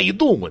 Adam, how you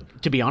doing?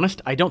 To be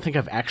honest, I don't think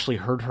I've actually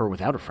heard her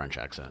without a French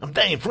accent. I'm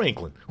Diane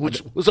Franklin.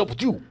 What's up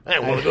with you? I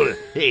want to go to,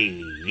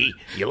 hey,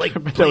 you like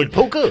playing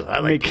poker? I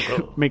like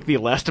poker. Make the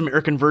Last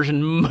American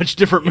Version much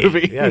different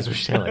movie. Yeah, that's what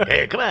she's like.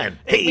 Hey, come on.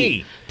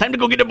 Hey, time to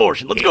go get an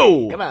abortion. Let's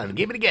go. Come on,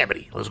 give me the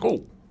gabbity. Let's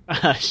go.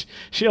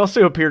 She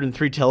also appeared in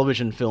 3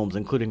 television films,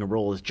 including a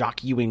role as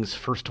Jock Ewing's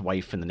first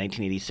wife in the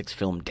 1986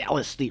 film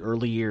Dallas: The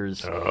Early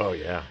Years. Oh,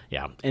 yeah.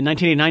 Yeah. In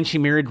 1989, she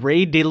married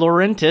Ray De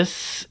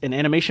Laurentiis, an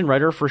animation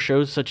writer for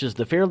shows such as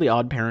The Fairly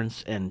Odd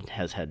Parents, and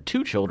has had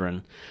 2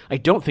 children. I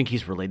don't think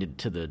he's related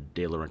to the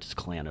De Laurentiis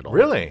clan at all.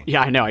 Really?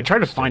 Yeah, I know. I tried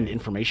to find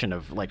information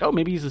of like, oh,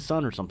 maybe he's his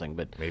son or something,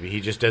 but maybe he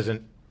just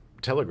doesn't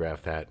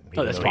telegraph that.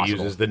 That's he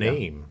possible. uses the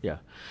name.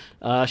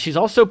 Yeah. She's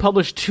also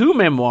published 2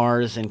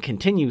 memoirs and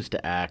continues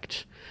to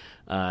act.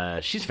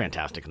 She's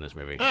fantastic in this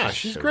movie.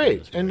 She's so good in great.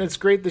 this And movie. it's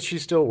great that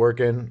she's still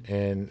working,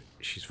 and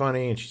she's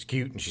funny, and she's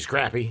cute, and she's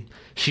scrappy.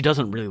 She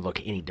doesn't really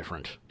look any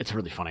different. It's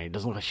really funny. It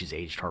doesn't look like she's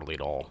aged hardly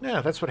at all.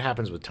 Yeah, that's what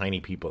happens with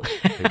tiny people.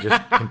 They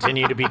just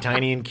continue to be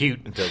tiny and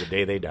cute until the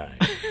day they die.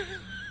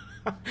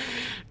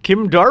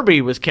 Kim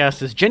Darby was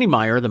cast as Jenny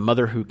Meyer, the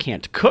mother who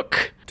can't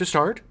cook. To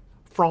start,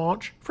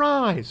 French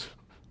fries,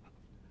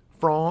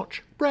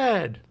 French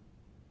bread,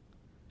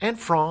 and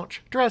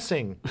French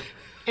dressing.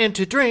 And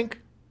to drink,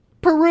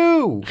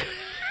 Peru.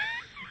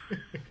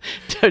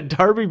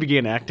 Darby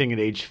began acting at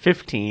age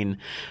 15.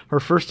 Her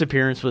first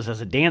appearance was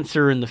as a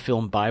dancer in the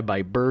film Bye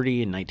Bye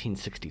Birdie in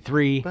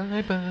 1963.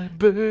 Bye bye,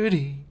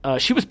 birdie.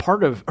 She was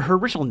part of, her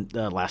original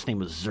last name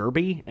was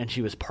Zerby, and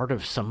she was part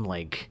of some,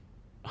 like,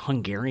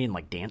 Hungarian,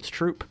 like, dance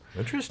troupe.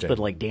 Interesting. But,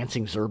 like,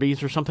 dancing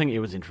Zerbies or something. It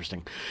was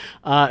interesting.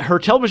 Her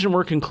television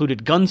work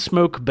included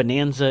Gunsmoke,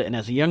 Bonanza, and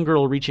as a young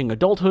girl reaching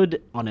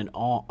adulthood on an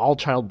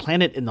all-child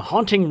planet in the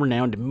haunting,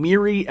 renowned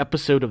Miri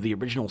episode of the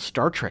original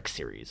Star Trek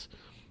series.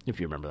 If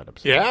you remember that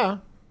episode. Yeah,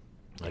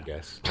 I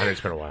guess. I know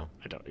it's been a while.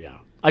 Yeah.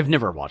 I've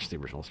never watched the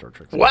original Star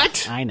Trek series.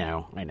 What? I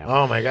know.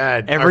 Oh my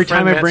God! Every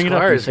time I bring it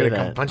up, you is say going to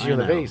that. come punch you in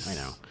the face. I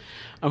know.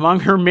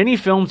 Among her many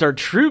films are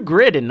True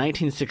Grit in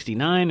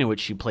 1969, in which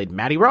she played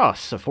Maddie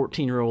Ross, a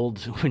 14-year-old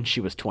when she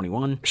was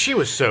 21. She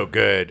was so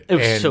good. It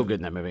was so good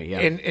in that movie, yeah.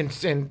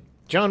 And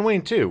John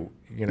Wayne too.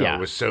 Yeah.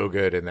 Was so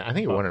good in that. I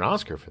think he won an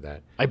Oscar for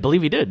that. I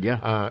believe he did,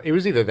 yeah. It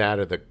was either that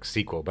or the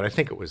sequel, but I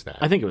think it was that.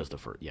 I think it was the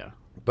first, yeah.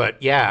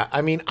 But yeah,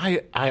 I mean,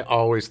 I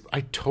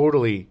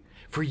totally,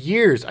 for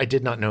years, I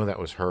did not know that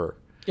was her.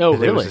 Oh, that It was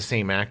really? the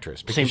same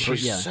actress because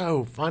she's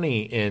so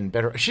funny in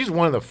Better. She's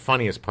one of the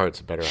funniest parts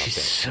of Better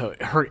Off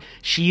Dead.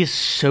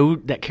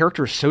 That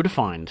character is so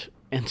defined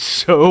and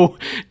so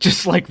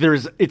just like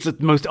it's the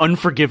most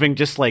unforgiving,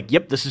 just like,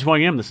 yep, this is who I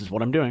am, this is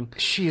what I'm doing.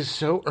 She is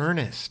so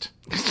earnest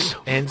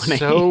and funny.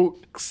 so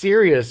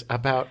serious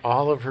about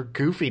all of her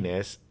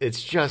goofiness.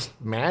 It's just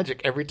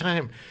magic every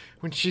time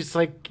when she's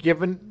like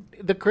giving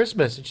the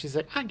Christmas and she's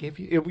like, I give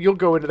you, you'll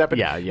go into that, but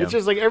Yeah. it's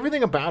just like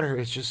everything about her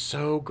is just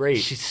so great.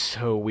 She's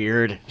so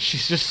weird.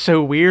 She's just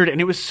so weird,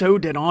 and it was so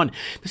dead on.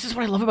 This is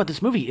what I love about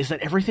this movie, is that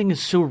everything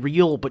is so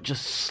real, but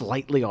just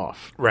slightly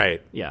off.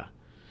 Right. Yeah.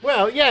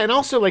 Well, yeah, and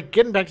also, like,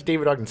 getting back to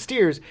David Ogden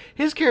Stiers,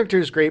 his character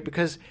is great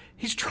because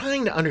he's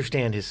trying to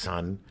understand his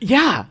son.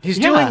 Yeah. He's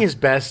doing his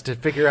best to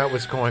figure out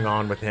what's going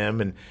on with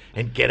him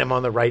and get him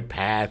on the right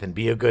path and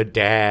be a good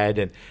dad.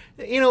 And,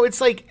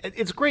 it's like,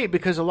 it's great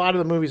because a lot of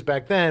the movies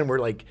back then were,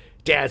 like,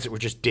 dads that were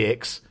just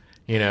dicks,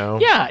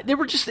 Yeah, they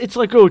were just, it's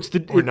like, oh, it's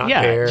the, We're not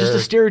there. just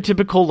a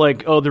stereotypical,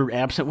 like, oh, they're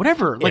absent,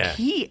 whatever. Like, Yeah.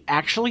 he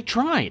actually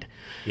tried.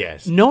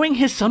 Yes. Knowing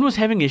his son was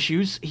having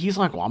issues, he's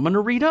like, well, I'm going to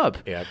read up.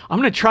 Yep. I'm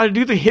going to try to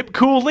do the hip,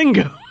 cool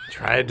lingo.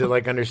 Tried to,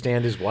 like,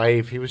 understand his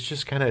wife. He was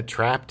just kind of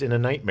trapped in a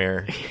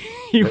nightmare.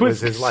 He That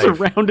was was his life.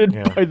 surrounded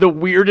Yeah. by the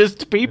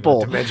weirdest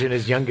people. To mention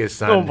his youngest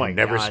son Oh, my who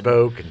never God.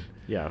 spoke. And,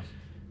 Yeah.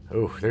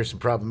 there's some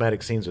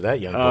problematic scenes with that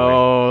young boy.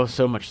 Oh,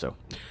 so much so.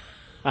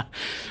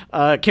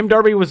 Kim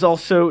Darby was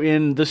also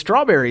in The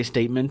Strawberry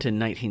Statement in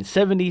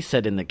 1970,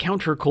 set in the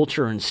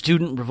counterculture and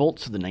student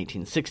revolts of the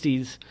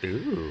 1960s.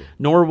 Ooh.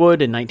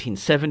 Norwood in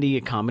 1970,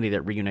 a comedy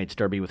that reunites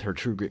Darby with her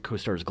True Grit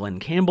co-stars Glenn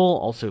Campbell,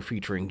 also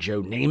featuring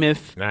Joe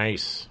Namath,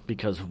 Nice.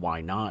 because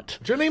why not?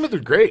 Joe Namath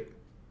was great.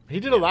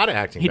 He did a lot of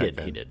acting He back did,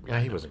 then. he did. Yeah,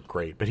 he wasn't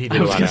great, but he did I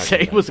a was lot going of to say,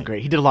 acting. it wasn't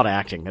great. He did a lot of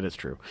acting, that is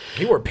true.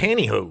 He wore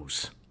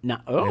pantyhose in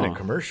Oh. a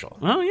commercial.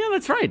 Oh, yeah,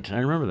 that's right. I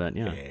remember that,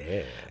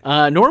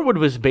 yeah. Norwood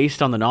was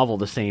based on the novel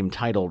the same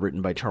title,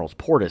 written by Charles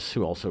Portis,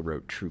 who also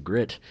wrote True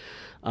Grit.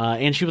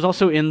 And she was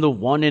also in The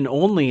One and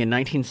Only in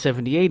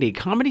 1978, a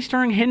comedy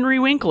starring Henry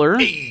Winkler,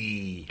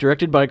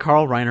 directed by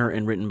Carl Reiner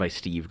and written by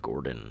Steve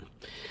Gordon.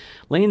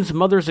 Lane's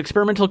mother's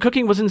experimental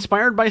cooking was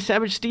inspired by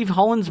Savage Steve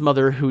Holland's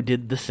mother, who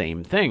did the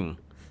same thing.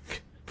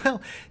 Well,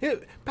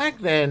 back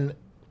then,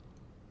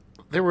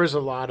 there was a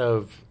lot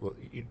of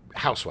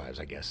housewives,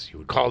 I guess you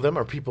would call them,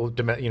 or people,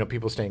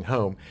 people staying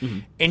home,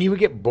 and you would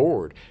get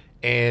bored,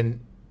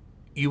 and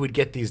you would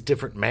get these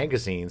different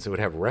magazines that would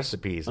have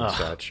recipes and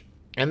such,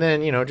 and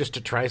then just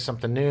to try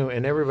something new,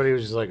 and everybody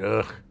was just like,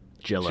 ugh,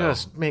 Jell-O.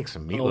 just make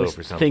some All meatloaf these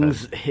or something.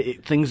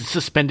 things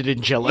suspended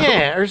in Jell-O.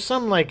 Yeah, or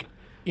some like.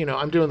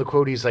 I'm doing the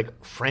quoties like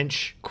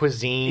French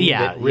cuisine Yeah,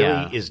 that really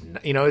yeah. is,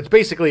 it's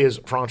basically is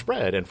French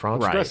bread and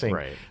French Right, dressing.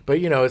 right. But,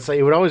 it's like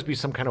it would always be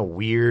some kind of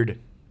weird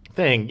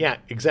thing. Yeah,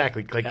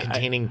 exactly. Like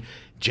containing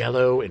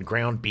Jell-O and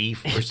ground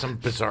beef or some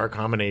bizarre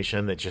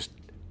combination that just,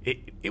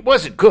 it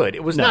wasn't good.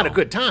 It was not a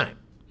good time.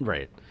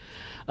 Right.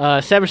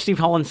 Savage Steve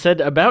Holland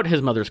said about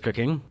his mother's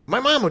cooking,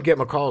 My mom would get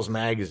McCall's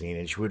magazine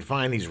and she would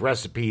find these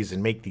recipes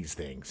and make these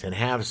things and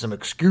have some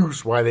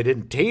excuse why they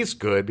didn't taste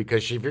good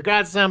because she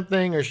forgot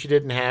something or she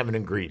didn't have an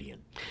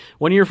ingredient.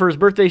 one year for his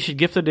birthday, she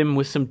gifted him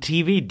with some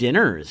TV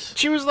dinners.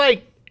 She was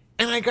like,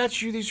 and I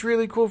got you these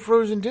really cool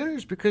frozen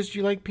dinners because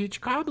you like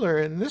peach cobbler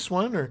and this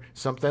one or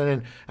something.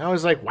 And I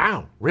was like,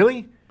 wow,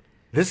 really?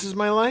 This is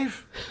my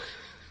life?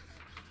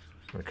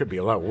 It could be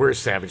a lot worse,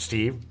 Savage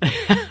Steve.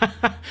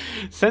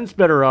 Since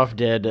Better Off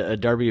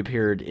Dead, Darby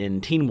appeared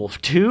in Teen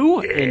Wolf 2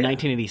 in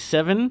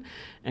 1987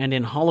 and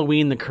in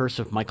Halloween, The Curse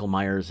of Michael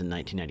Myers in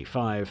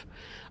 1995.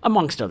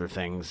 Amongst other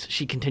things,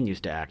 she continues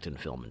to act in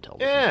film and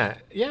television.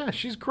 Yeah,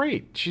 she's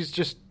great. She's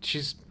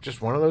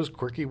just one of those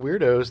quirky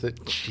weirdos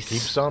that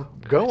keeps on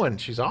going.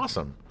 She's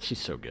awesome. She's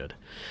so good.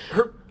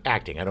 Her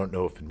acting, I don't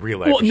know if in real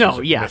life.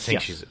 I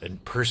think she's in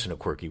person a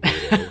quirky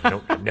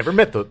weirdo. I've never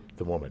met the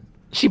woman.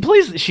 She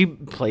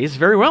plays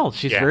very well.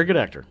 She's a very good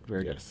actor.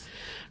 Very good.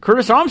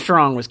 Curtis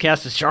Armstrong was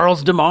cast as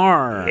Charles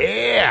DeMar.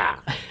 Yeah.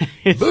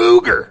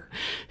 Booger.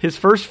 His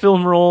first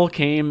film role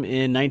came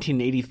in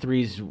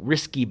 1983's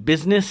Risky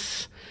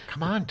Business.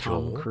 Come on,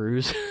 Joel. Tom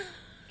Cruise.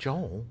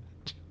 Joel,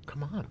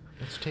 come on.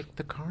 Let's take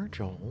the car,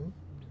 Joel.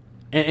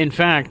 In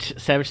fact,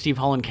 Savage Steve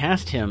Holland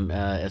cast him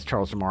as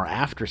Charles DeMar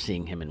after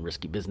seeing him in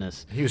Risky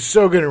Business. He was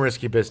so good in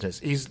Risky Business.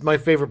 He's my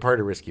favorite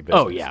part of Risky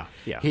Business. Oh, yeah.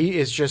 He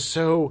is just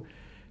so...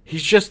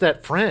 He's just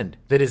that friend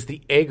that is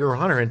the egg or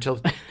hunter until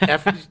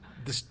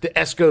the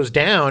S goes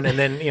down, and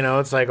then,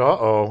 it's like,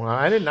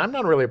 I'm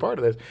not really a part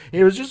of this.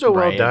 He was just so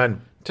well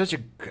done. Such a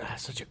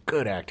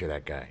good actor,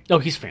 that guy. Oh,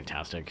 he's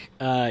fantastic.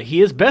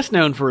 He is best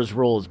known for his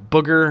role as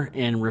Booger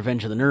in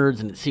Revenge of the Nerds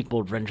and its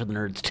sequel, Revenge of the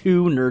Nerds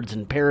 2, Nerds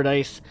in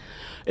Paradise,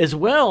 as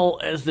well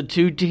as the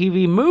two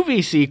TV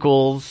movie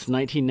sequels,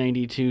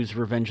 1992's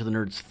Revenge of the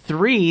Nerds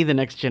 3, The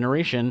Next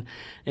Generation,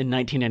 and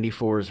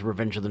 1994's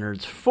Revenge of the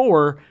Nerds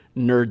 4,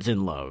 Nerds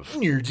in Love.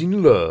 Nerds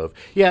in Love.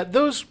 Yeah,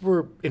 those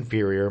were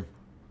inferior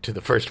to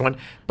the first one,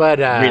 but...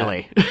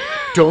 really?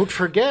 Don't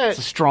forget... It's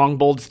a strong,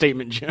 bold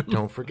statement, Jim.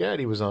 Don't forget,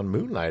 he was on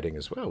Moonlighting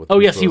as well.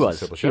 With yes, he was.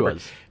 He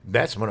was.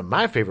 That's one of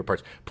my favorite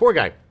parts. Poor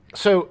guy.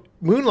 So,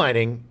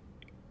 Moonlighting...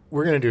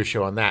 We're going to do a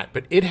show on that,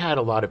 but it had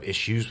a lot of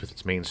issues with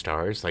its main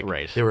stars. Like,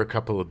 there were a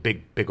couple of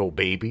big old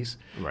babies,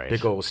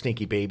 big old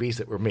stinky babies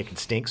that were making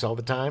stinks all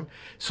the time.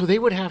 So they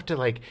would have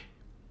to,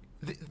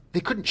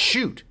 they couldn't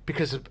shoot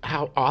because of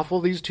how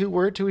awful these two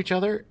were to each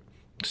other.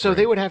 So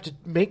they would have to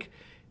make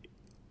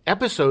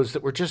episodes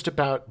that were just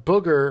about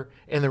Booger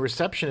and the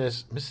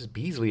receptionist, Mrs.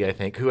 Beasley, I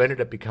think, who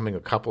ended up becoming a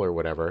couple or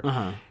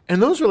whatever.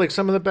 And those were,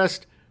 some of the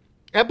best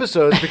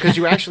episodes because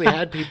you actually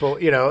had people,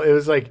 it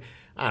was like...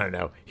 I don't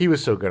know. He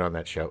was so good on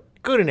that show.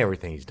 Good in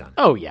everything he's done.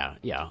 Oh, yeah.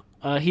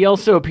 He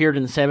also appeared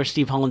in Savage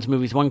Steve Holland's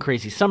movies One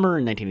Crazy Summer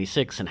in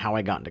 1986 and How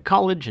I Got Into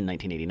College in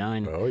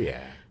 1989. Oh,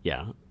 yeah.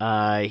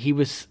 Yeah.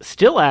 He's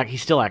still acting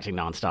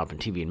nonstop in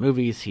TV and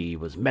movies. He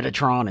was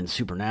Metatron in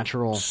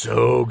Supernatural.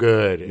 So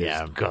good.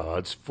 Yeah. It's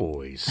God's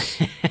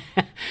voice.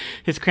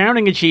 His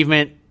crowning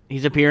achievement,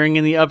 he's appearing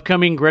in the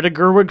upcoming Greta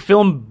Gerwig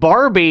film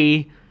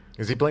Barbie.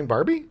 Is he playing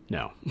Barbie?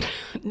 No.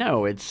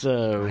 No, it's,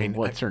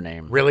 what's her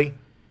name? Really?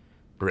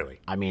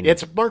 I mean...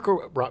 It's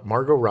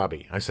Margot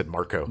Robbie. I said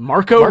Marco.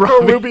 Marco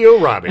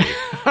Rubio Robbie.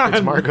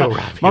 It's Margot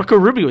Robbie. Marco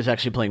Rubio was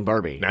actually playing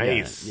Barbie.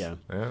 Nice. Yeah.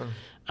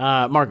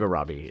 Margot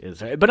Robbie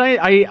is... But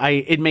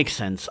it makes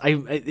sense.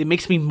 It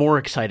makes me more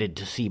excited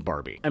to see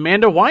Barbie.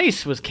 Amanda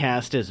Weiss was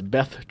cast as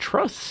Beth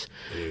Truss.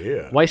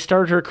 Yeah. Weiss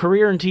started her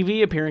career in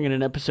TV appearing in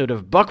an episode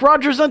of Buck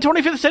Rogers on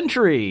 25th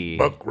Century.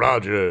 Buck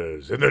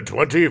Rogers in the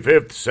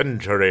 25th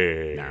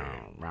Century.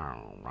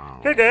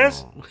 Hey,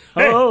 guys.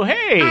 Oh,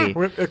 hey.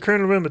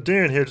 Colonel Wilma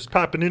Deering here, just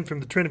popping in from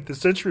the 25th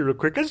century real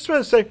quick. I just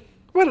want to say,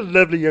 what a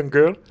lovely young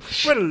girl.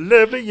 What a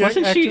lovely young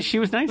Wasn't actress. she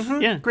was nice?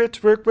 Yeah. Great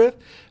to work with.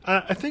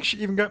 I think she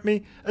even got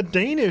me a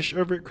Danish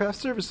over at Craft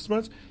Services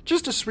once.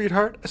 Just a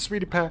sweetheart, a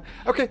sweetie pie.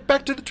 Okay,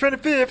 back to the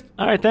 25th.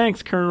 All right,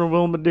 thanks, Colonel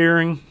Wilma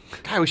Deering.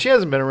 God, she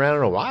hasn't been around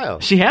in a while.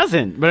 She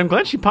hasn't, but I'm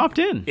glad she popped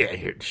in.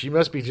 Yeah, she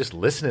must be just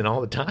listening all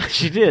the time.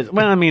 She did.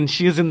 Well, I mean,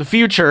 she is in the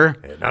future.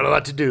 Yeah, not a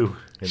lot to do.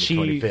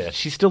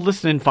 She's still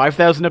listening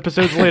 5,000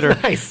 episodes later.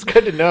 Nice.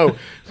 Good to know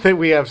that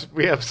we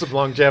have some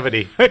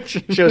longevity.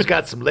 Show's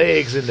got some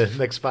legs in the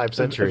next 5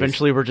 centuries.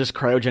 Eventually, we're just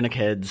cryogenic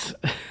heads.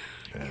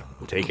 Yeah,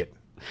 we'll take it.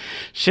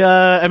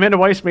 Amanda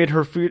Weiss made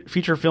her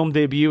feature film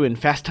debut in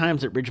Fast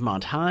Times at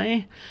Ridgemont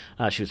High.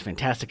 She was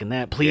fantastic in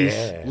that. Please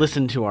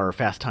listen to our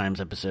Fast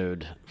Times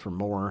episode for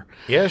more.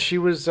 Yeah, she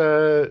was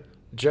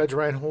Judge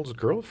Reinhold's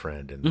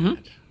girlfriend in that.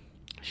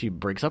 She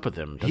breaks up with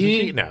him, doesn't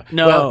she? No.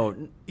 Well,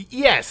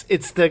 yes,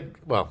 it's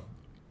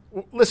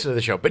listen to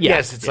the show. But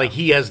yes, it's like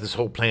he has this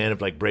whole plan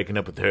of breaking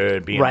up with her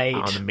and being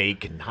on the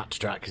make and hot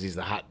strut because he's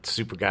the hot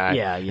super guy.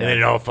 Yeah. And then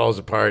it all falls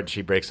apart.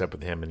 She breaks up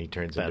with him and he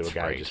turns into a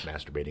guy just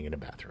masturbating in a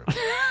bathroom.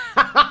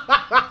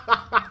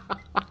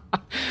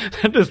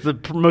 That is the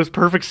most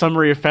perfect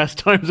summary of Fast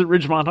Times at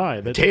Ridgemont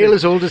High. The tale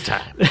as old as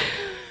time.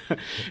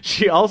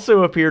 She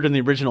also appeared in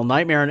the original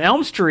Nightmare on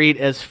Elm Street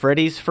as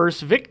Freddy's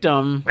first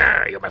victim.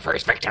 You're my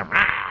first victim.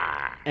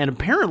 And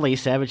apparently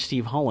Savage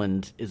Steve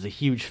Holland is a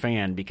huge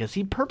fan because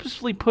he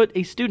purposefully put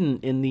a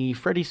student in the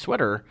Freddy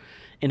sweater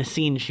in a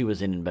scene she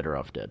was in Better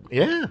Off Dead.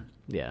 Yeah.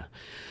 Yeah.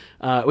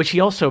 Which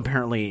he also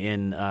apparently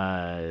in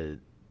How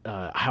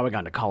I Got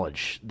Into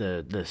College,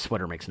 the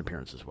sweater makes an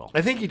appearance as well.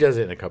 I think he does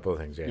it in a couple of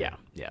things,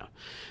 Yeah.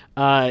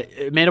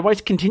 Amanda Weiss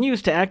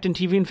continues to act in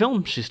TV and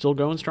film. She's still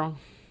going strong.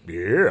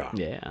 Yeah.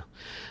 Yeah.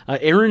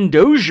 Aaron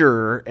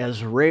Dozier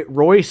as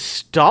Roy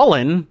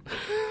Stalin.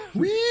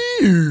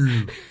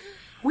 Wee!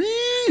 Wee!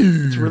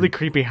 It's really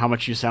creepy how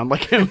much you sound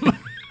like him.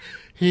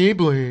 Hey,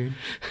 Blaine.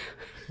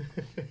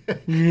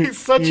 He's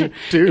such a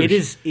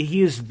douche.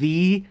 He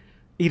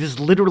is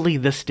literally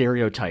the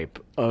stereotype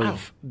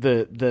of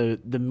the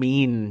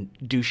mean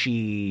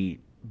douchey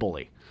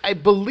bully. I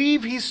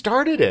believe he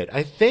started it.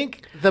 I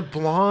think the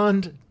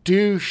blonde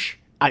douche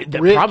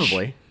rich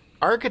Probably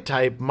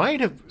archetype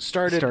might have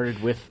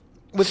started with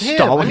him.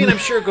 Stalin. I mean, I'm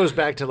sure it goes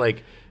back to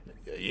like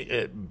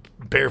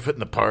Barefoot in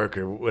the Park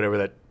or whatever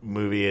that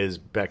movie is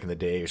back in the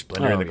day, or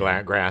Splendor in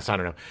the Grass. I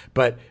don't know,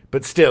 but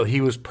still, he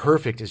was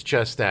perfect. It's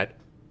just that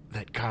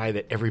guy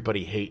that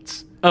everybody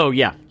hates. Oh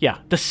yeah.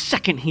 The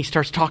second he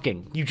starts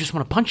talking, you just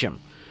want to punch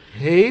him.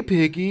 Hey,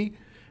 Piggy.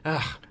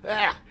 I'm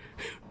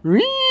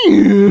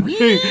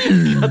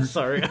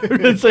sorry.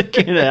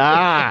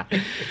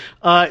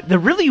 The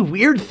really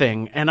weird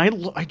thing, and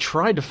I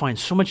tried to find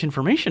so much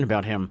information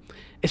about him.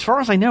 As far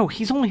as I know,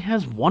 he's only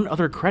has one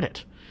other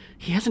credit.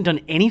 He hasn't done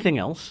anything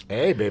else.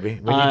 Hey, baby.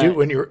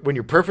 When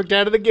you're perfect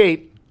out of the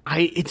gate.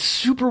 It's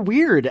super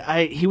weird.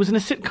 He was in a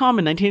sitcom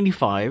in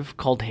 1985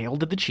 called Hail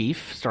to the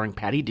Chief, starring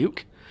Patty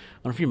Duke.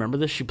 I don't know if you remember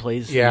this. She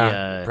plays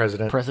the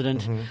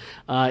president.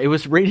 Mm-hmm. It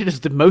was rated as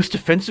the most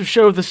offensive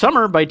show of the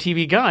summer by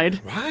TV Guide.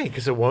 Why?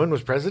 Because a woman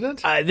was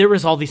president? There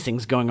was all these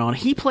things going on.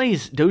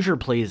 Dozier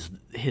plays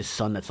his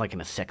son that's like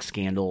in a sex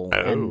scandal. Oh.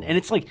 And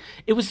it's like,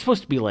 it was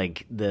supposed to be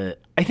like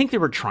I think they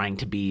were trying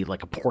to be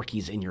like a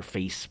Porky's in your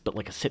face, but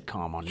like a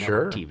sitcom on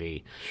network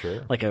TV.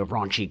 Sure. Like a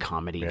raunchy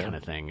comedy kind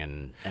of thing.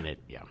 And it.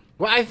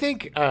 Well, I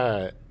think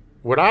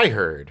what I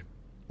heard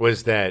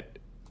was that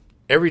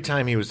every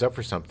time he was up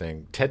for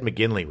something, Ted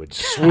McGinley would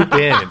swoop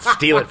in and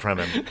steal it from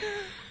him.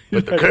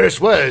 But the curse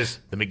was,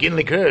 the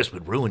McGinley curse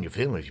would ruin your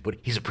film if you put.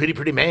 He's a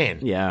pretty man.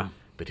 Yeah.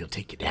 But he'll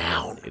take you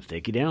down. He'll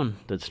take you down.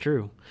 That's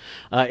true.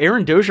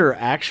 Aaron Dozier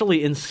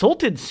actually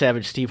insulted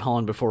Savage Steve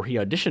Holland before he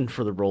auditioned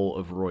for the role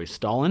of Roy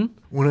Stalin.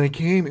 When I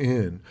came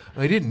in,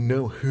 I didn't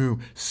know who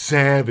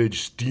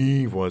Savage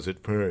Steve was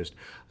at first.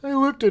 I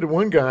looked at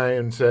one guy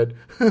and said,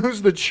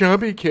 "Who's the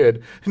chubby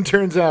kid?" And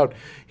turns out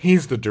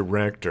he's the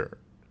director.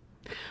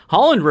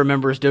 Holland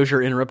remembers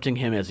Dozier interrupting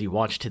him as he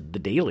watched the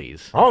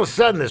dailies. All of a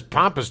sudden, this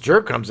pompous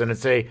jerk comes in and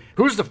say,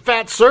 "Who's the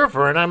fat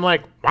surfer?" And I'm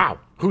like, "Wow,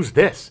 who's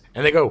this?"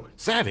 And they go,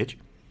 "Savage.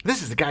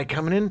 This is the guy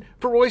coming in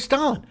for Roy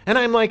Stalin." And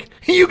I'm like,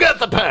 "You got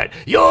the part.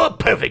 You're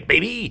perfect,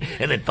 baby."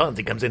 And then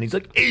Fonzie comes in. He's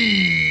like,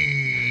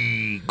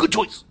 "Hey, good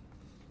choice."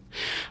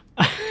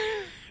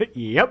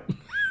 Yep.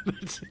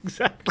 That's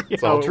exactly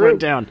how all it true. went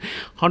down.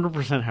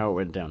 100% how it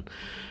went down.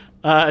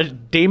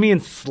 Damian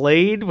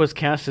Slade was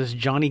cast as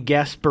Johnny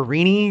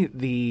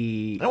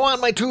Gasparini, I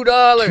want my $2.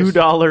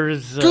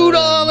 $2.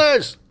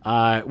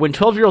 $2. When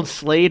 12-year-old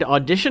Slade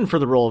auditioned for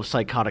the role of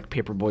psychotic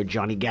paperboy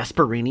Johnny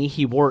Gasparini,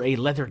 he wore a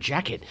leather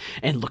jacket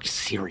and looked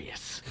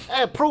serious.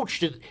 I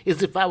approached it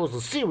as if I was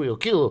a serial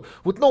killer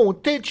with no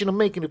intention of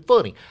making it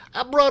funny.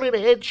 I brought in a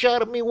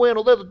headshot of me wearing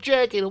a leather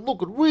jacket and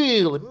looking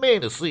real and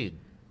menacing.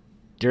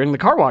 During the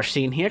car wash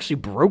scene, he actually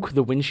broke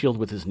the windshield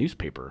with his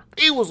newspaper.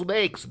 It was an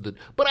accident,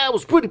 but I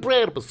was pretty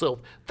proud of myself.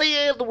 They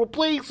had to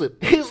replace it.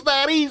 It's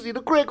not easy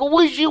to crack a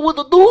windshield with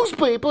a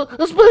newspaper,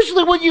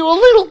 especially when you're a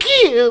little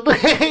kid.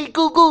 Hey,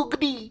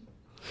 go-go-gdee.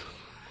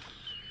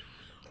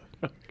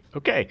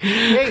 Okay.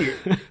 Hey,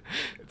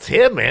 it's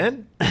him,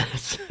 man.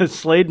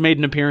 Slade made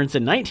an appearance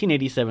in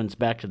 1987's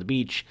Back to the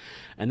Beach,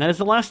 and that is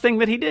the last thing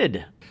that he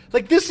did.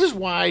 Like, this is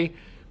why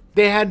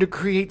they had to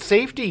create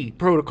safety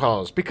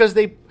protocols, because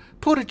they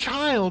put a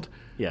child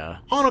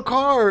on a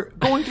car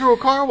going through a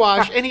car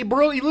wash, and he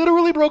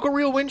literally broke a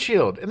real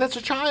windshield, and that's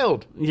a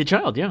child. He's a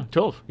child, yeah,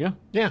 12, yeah.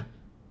 Yeah.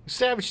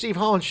 Savage Steve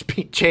Holland should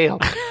be in jail.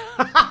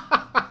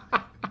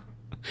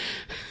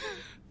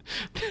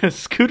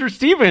 Scooter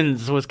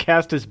Stevens was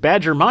cast as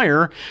Badger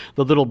Meyer,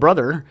 the little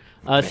brother.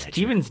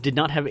 Stevens did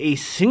not have a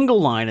single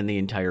line in the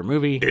entire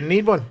movie. Didn't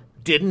need one.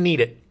 Didn't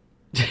need it.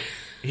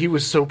 He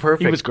was so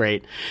perfect. He was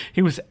great.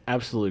 He was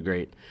absolutely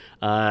great.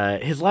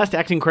 His last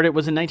acting credit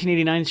was in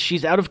 1989's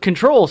She's Out of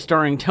Control,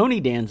 starring Tony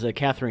Danza,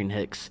 Catherine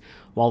Hicks,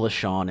 Wallace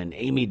Shawn, and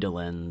Amy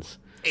Dolenz.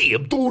 Hey,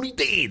 I'm Tony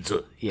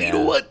Danza. Yeah. You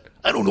know what?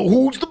 I don't know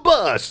who's the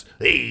boss.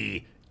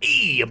 Hey,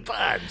 I'm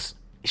Fonz.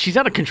 She's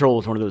Out of Control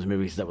was one of those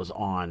movies that was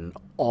on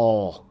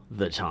all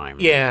the time.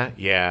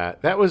 Yeah.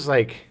 That was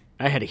like...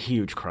 I had a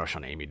huge crush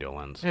on Amy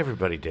Dolenz.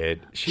 Everybody did.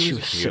 She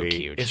was so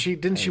cute. And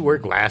didn't she wear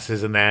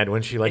glasses in that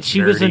when she like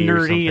she was a nerdy or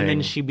nerdy, something? and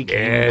then she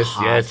became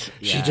hot. Yes.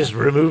 Yeah. She just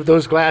removed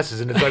those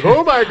glasses, and it's like,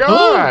 oh my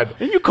god!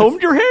 And you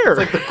combed your hair. It's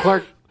like the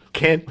Clark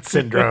Kent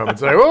syndrome.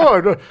 It's like,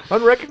 oh,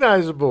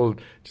 unrecognizable.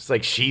 Just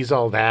like she's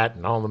all that,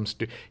 and all of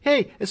them.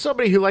 Hey, as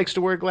somebody who likes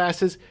to wear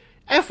glasses,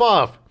 F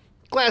off.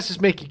 Glasses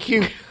make you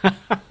cute.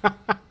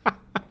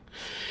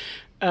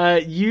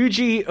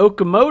 Yuji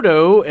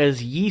Okamoto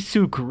as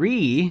Yi-Suk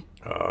Ri.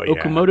 Oh, yeah.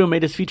 Okamoto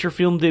made his feature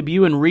film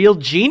debut in Real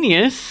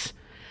Genius,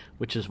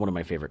 which is one of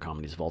my favorite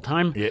comedies of all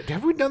time. Yeah,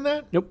 have we done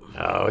that? Nope.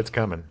 Oh, it's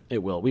coming. It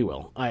will. We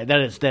will.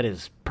 That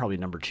is probably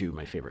number 2,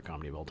 my favorite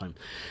comedy of all time.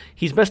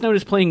 He's best known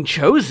as playing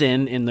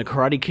Chosen in The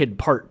Karate Kid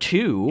Part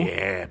 2.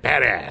 Yeah,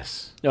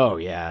 badass. Oh,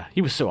 yeah.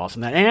 He was so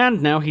awesome in that.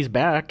 And now he's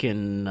back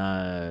in,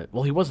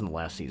 he was in the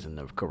last season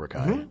of Cobra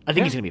Kai. I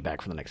think he's going to be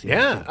back for the next season.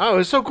 Yeah. Oh,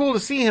 it's so cool to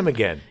see him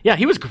again. Yeah,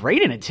 he was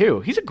great in it, too.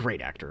 He's a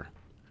great actor.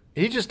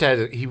 He just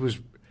had. He was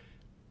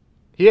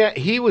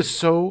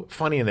so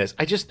funny in this.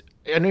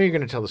 I know you're going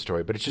to tell the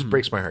story, but it just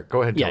breaks my heart.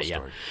 Go ahead and tell the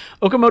story.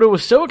 Okamoto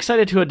was so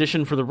excited to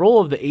audition for the role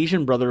of the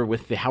Asian brother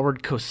with the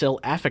Howard Cosell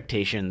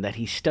affectation that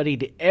he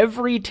studied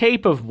every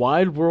tape of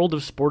Wide World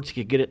of Sports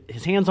he could get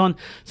his hands on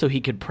so he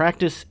could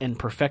practice and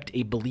perfect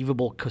a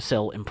believable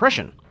Cosell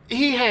impression.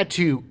 He had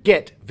to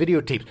get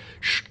videotapes.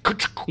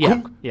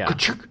 Yeah.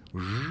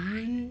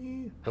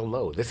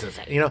 Hello, this is,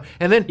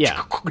 and then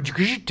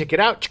take it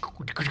out.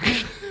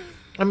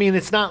 I mean,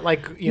 it's not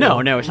like, No,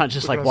 it's not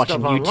just like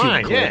watching YouTube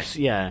online. clips.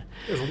 Yeah.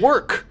 There's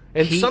work.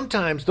 And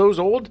sometimes those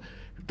old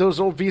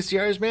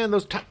VCRs, man,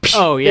 those top,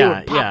 they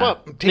would pop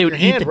up and take they would your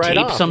hand eat the right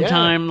tape off.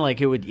 sometime. Like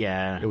it would,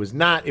 yeah. It was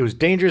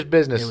dangerous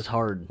business. It was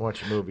hard.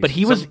 Watching movies. But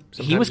he was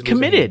Sometimes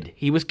committed.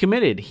 He was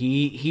committed.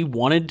 He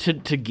wanted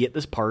to get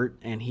this part,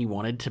 and he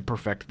wanted to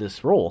perfect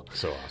this role.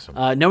 So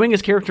awesome. Knowing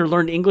his character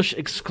learned English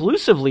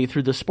exclusively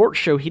through the sports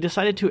show, he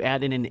decided to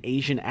add in an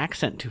Asian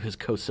accent to his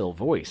Cosell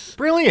voice.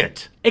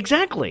 Brilliant.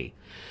 Exactly.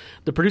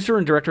 The producer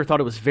and director thought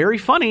it was very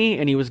funny,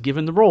 and he was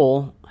given the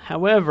role.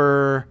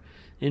 However,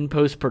 in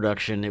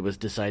post-production, it was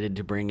decided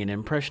to bring in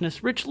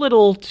impressionist Rich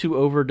Little to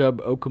overdub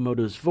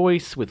Okamoto's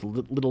voice with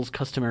Little's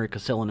customary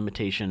Cosell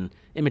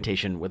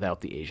imitation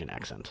without the Asian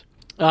accent.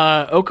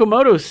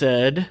 Okamoto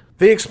said,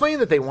 They explained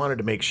that they wanted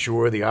to make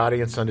sure the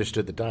audience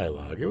understood the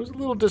dialogue. It was a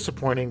little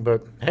disappointing,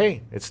 but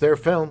hey, it's their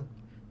film.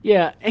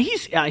 yeah,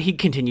 he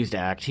continues to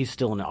act. He's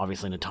still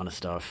obviously in a ton of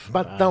stuff.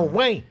 But the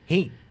way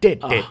he did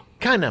it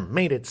kind of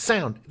made it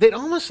sound. It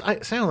almost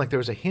sounded like there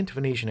was a hint of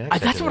an Asian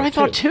accent. That's in what there, I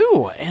thought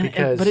too.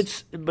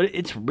 Because- But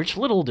it's Rich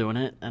Little doing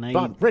it, and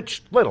But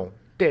Rich Little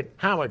did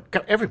Howard.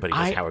 Everybody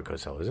does Howard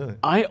Cosell, isn't it?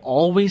 I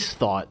always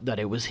thought that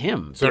it was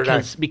him So did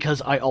I.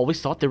 because I always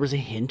thought there was a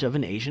hint of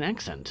an Asian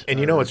accent. And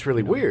what's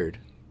really weird,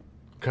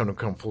 come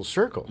full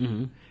circle,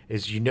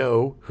 is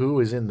who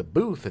is in the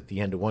booth at the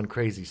end of One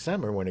Crazy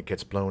Summer when it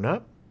gets blown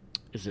up?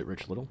 Is it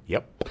Rich Little?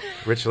 Yep.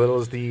 Rich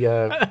Little is the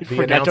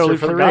totally announcer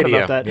for the forgot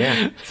radio. about that.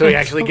 Yeah. So he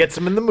actually gets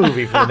him in the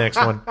movie for the next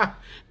one.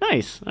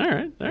 Nice. All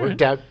right.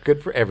 Worked out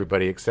good for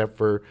everybody except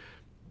for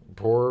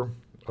poor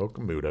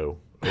Okamoto.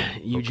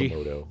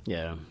 Okamoto.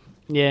 Yeah.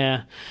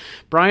 Yeah.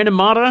 Brian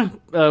Amata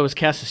was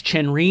cast as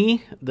Chen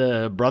Ri,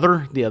 the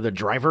brother, the other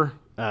driver.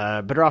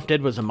 Better Off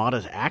Dead was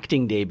Amata's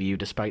acting debut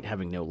despite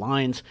having no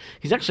lines.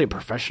 He's actually a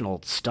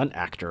professional stunt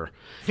actor.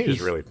 He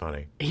was really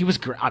funny. He was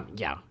great.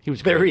 He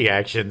was Their great.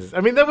 reactions. I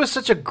mean, that was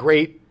such a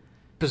great,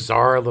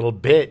 bizarre little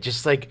bit.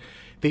 Just like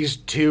these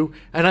two.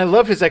 And I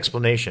love his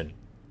explanation.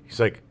 He's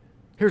like,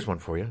 here's one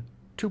for you.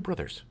 2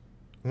 brothers.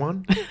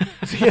 One. And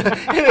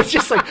it's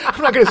just like,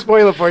 I'm not going to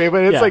spoil it for you,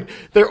 but it's like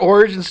their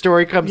origin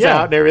story comes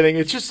out and everything.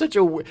 It's just such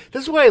a.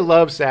 This is why I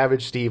love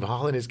Savage Steve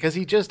Holland, is because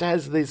he just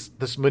has this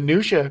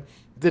minutia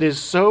that is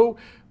so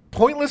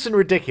pointless and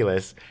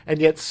ridiculous, and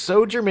yet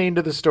so germane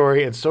to the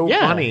story and so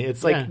funny.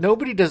 It's like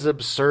nobody does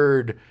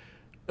absurd,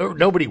 or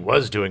nobody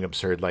was doing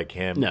absurd like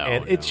him.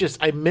 It's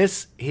just, I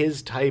miss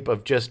his type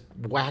of just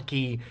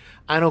wacky,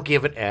 I don't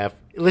give an F.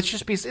 Let's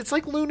just be, it's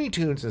like Looney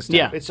Tunes and stuff.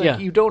 Yeah, It's like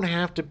you don't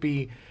have to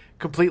be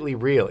completely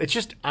real. It's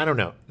just, I don't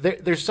know.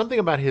 There's something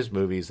about his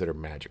movies that are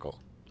magical.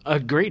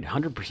 Agreed.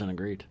 100%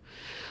 agreed.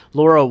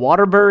 Laura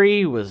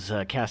Waterbury was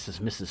cast as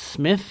Mrs.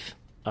 Smith.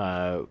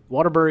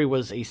 Waterbury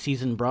was a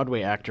seasoned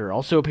Broadway actor,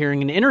 also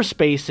appearing in Inner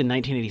Space in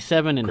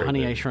 1987 and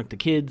Honey, I Shrunk the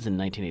Kids in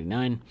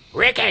 1989.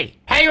 Ricky!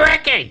 Hey,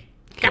 Ricky!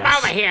 Come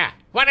over here!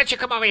 Why don't you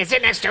come over here?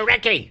 Sit next to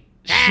Ricky!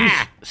 She's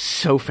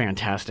so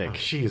fantastic.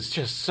 She is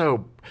just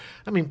so.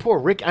 I mean, poor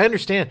Rick. I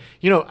understand.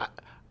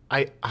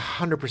 I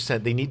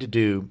 100%. They need to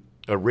do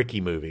a Ricky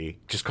movie.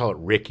 Just call it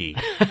Ricky,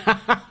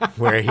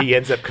 where he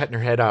ends up cutting her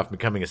head off,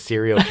 becoming a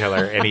serial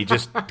killer, and he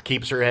just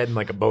keeps her head in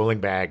like a bowling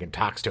bag and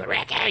talks to her.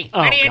 Ricky!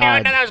 What are you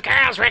doing to those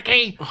girls,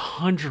 Ricky?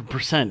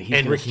 100%.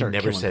 And Ricky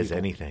never says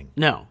anything.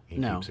 No, He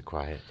no. keeps it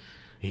quiet.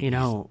 You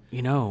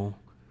know,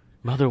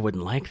 Mother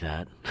wouldn't like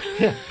that.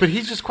 Yeah, but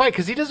he's just quiet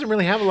because he doesn't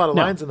really have a lot of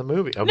lines in the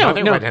movie. Oh, No,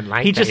 Mother no. wouldn't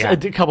like He that, just yeah.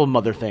 did a couple of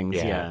Mother things.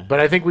 Yeah. But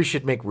I think we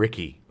should make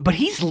Ricky. But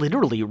he's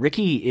literally,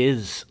 Ricky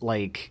is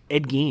like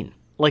Ed Gein.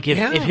 Like if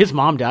Yeah. his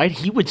mom died,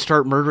 he would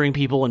start murdering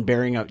people and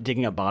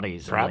digging up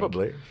bodies. and, like,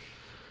 Probably.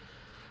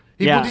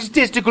 He Yeah. put his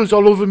testicles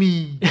all over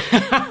me.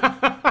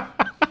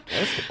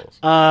 Testicles.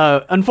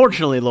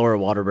 unfortunately, Laura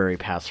Waterbury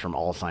passed from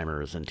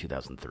Alzheimer's in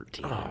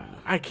 2013.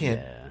 I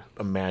can't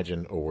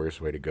imagine a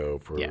worse way to go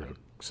for Yeah.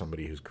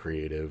 somebody who's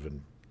creative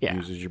and Yeah.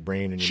 uses your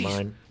brain and your She's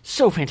mind.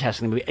 so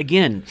fantastic in the movie.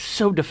 Again,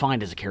 so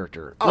defined as a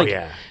character. Oh,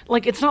 yeah.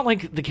 Like, it's not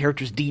like the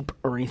character's deep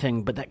or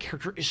anything, but that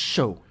character is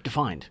so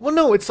defined. Well,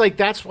 no, it's like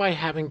that's why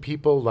having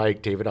people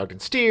like David Ogden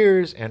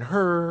Stiers and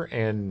her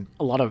and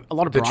A lot of the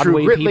Broadway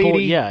True Grit people.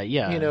 lady, Yeah.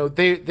 you know,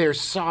 they're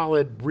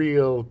solid,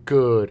 real,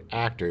 good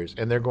actors,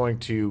 and they're going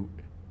to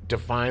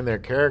define their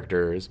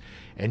characters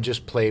and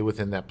just play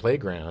within that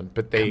playground.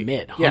 But they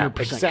Commit, 100% yeah,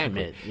 exactly.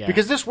 commit, yeah.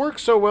 Because this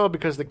works so well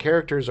because the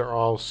characters are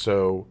all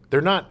so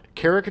they're not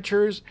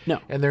caricatures, No.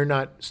 and they're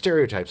not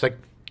stereotypes. Like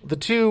the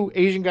two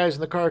Asian guys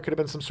in the car could have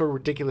been some sort of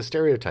ridiculous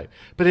stereotype,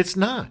 but it's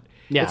not.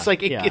 Yeah, It's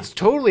like yeah. it's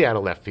totally out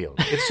of left field.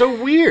 It's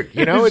so weird,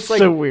 you know. It's It's like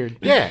so weird.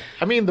 Yeah,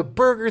 I mean the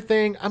burger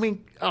thing. I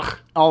mean, ugh.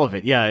 All of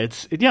it. Yeah,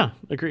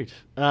 agreed.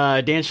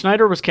 Dan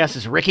Schneider was cast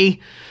as Ricky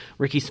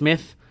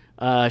Smith.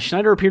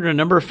 Schneider appeared in a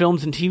number of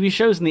films and TV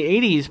shows in the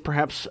 80s,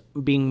 perhaps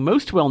being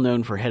most well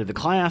known for Head of the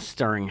Class,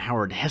 starring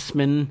Howard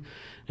Hessman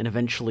and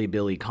eventually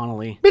Billy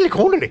Connolly. Billy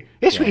Connolly.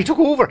 That's when he took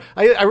over.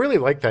 I really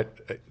like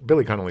that.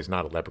 Billy Connolly's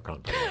not a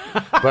leprechaun,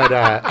 by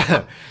the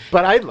way.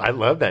 but I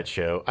love that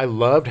show. I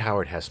loved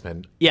Howard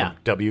Hessman. Yeah.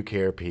 From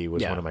WKRP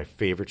was Yeah. one of my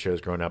favorite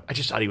shows growing up. I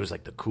just thought he was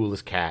like the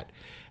coolest cat,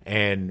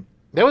 and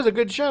that was a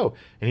good show.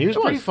 And he was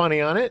pretty funny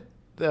on it.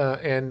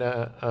 And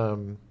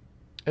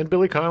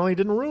Billy Connolly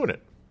didn't ruin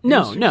it.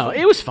 No,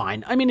 it was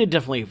fine. I mean, it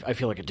definitely, I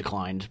feel like it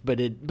declined, but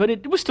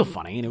it was still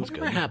funny and it was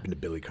Whatever good. happened to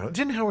Billy Connolly?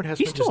 Didn't Howard Hessman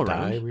He's still just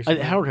around. die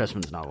recently? Howard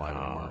Hessman's not alive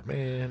Oh anymore.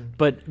 man.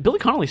 But Billy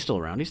Connolly's still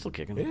around. He's still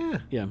kicking. Yeah.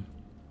 Yeah.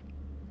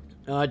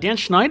 Dan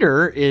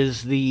Schneider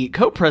is the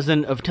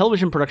co-president of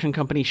television production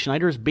company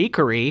Schneider's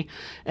Bakery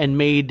and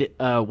made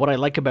What I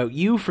Like About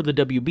You for the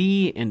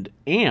WB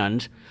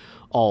and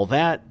All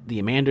That, The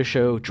Amanda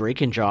Show,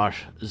 Drake and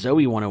Josh,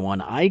 Zoe 101,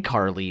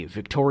 iCarly,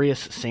 Victorious,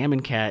 Sam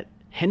and Cat,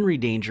 Henry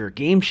Danger,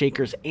 Game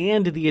Shakers,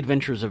 and The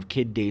Adventures of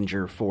Kid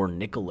Danger for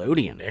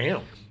Nickelodeon.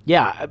 Damn.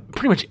 Yeah,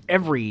 pretty much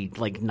every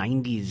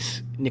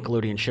 90s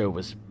Nickelodeon show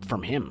was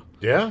from him,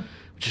 Yeah.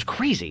 which is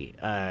crazy.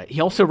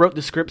 He also wrote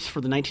the scripts for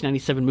the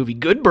 1997 movie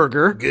Good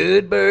Burger.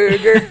 Good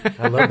burger.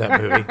 I love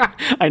that movie.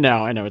 I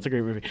know, it's a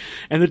great movie.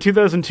 And the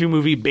 2002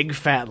 movie Big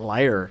Fat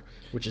Liar,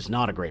 which is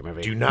not a great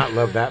movie. Do not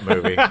love that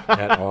movie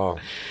at all.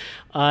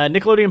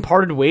 Nickelodeon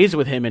parted ways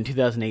with him in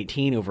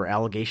 2018 over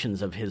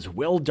allegations of his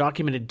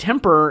well-documented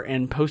temper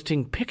and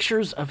posting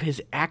pictures of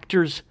his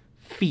actors'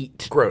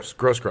 feet. Gross.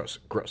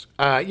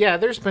 Yeah,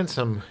 there's been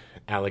some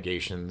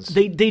allegations.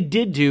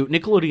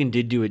 Nickelodeon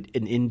did do an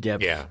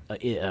in-depth Yeah.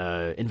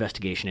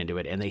 investigation into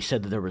it, and they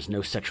said that there was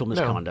no sexual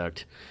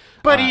misconduct.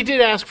 But he did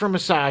ask for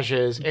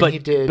massages, and he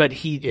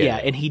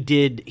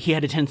did. He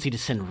had a tendency to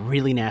send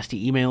really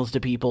nasty emails to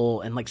people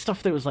and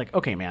stuff that was like,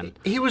 okay, man.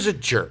 He was a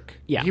jerk.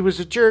 Yeah. He was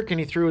a jerk, and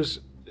he threw his,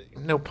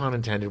 no pun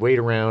intended, weight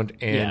around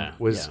and Yeah.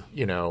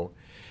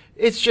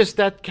 it's just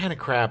that kind of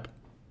crap.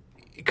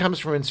 It comes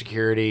from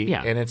insecurity,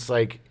 Yeah. and it's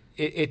like,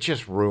 it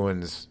just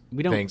ruins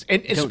things.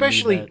 And don't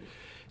need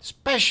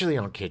especially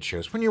on kid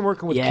shows. When you're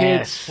working with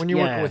Yes, kids, when you're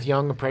working yeah. with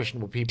young,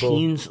 impressionable people,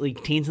 Teens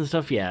and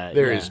stuff, yeah.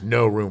 there yeah. is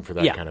no room for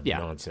that Yeah, kind of yeah.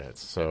 nonsense.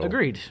 So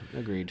Agreed.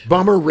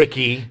 Bummer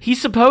Ricky. He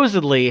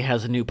supposedly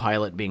has a new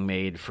pilot being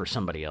made for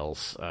somebody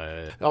else.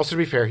 Also, to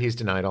be fair, he's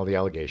denied all the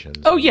allegations.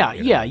 Oh, And, yeah,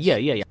 you know,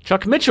 yeah.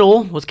 Chuck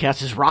Mitchell was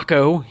cast as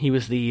Rocco. He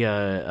was the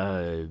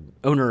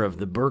owner of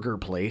the burger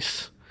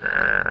place.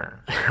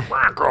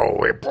 Rocco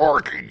with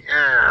Porky.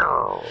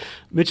 Ow.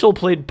 Mitchell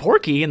played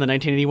Porky in the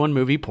 1981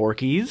 movie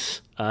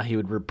Porky's. He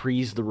would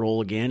reprise the role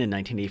again in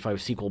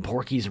 1985 sequel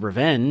Porky's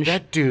Revenge.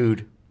 That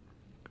dude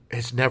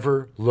has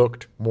never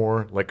looked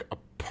more like a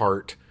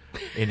part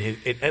in his.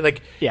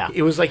 Yeah.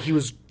 It was like he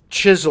was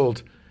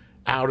chiseled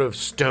out of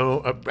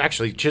stone.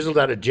 Actually, chiseled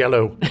out of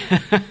Jello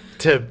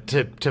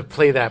to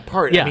play that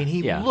part. Yeah, I mean, he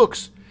yeah.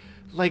 looks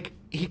like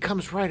he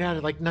comes right out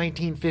of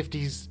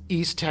 1950s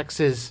East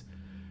Texas.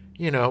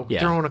 Yeah.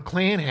 Throwing a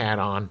Klan hat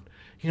on.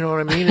 You know what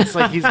I mean? It's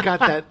like he's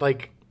got that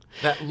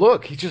that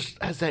look. He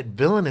just has that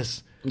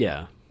villainous.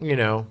 Yeah.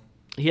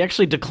 He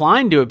actually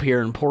declined to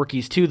appear in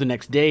Porky's 2 the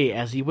next day,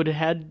 as he would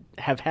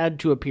have had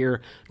to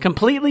appear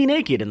completely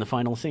naked in the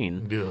final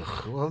scene.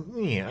 Ugh, well,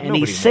 yeah, And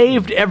he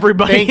saved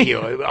everybody. Thank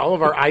you. All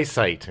of our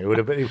eyesight. We would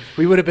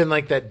have been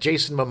like that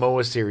Jason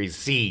Momoa series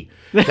Z.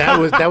 That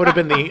would have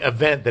been the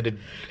event that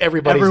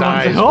everybody's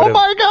Everyone's eyes. like, "Oh would have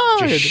my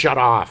God!" Just shut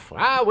off.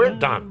 We're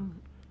done.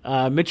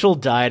 Mitchell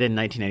died in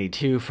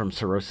 1992 from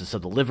cirrhosis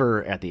of the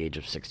liver at the age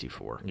of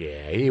 64.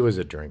 Yeah, he was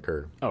a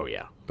drinker, Oh,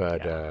 yeah.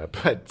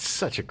 but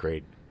such a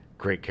great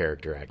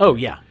character actor. Oh,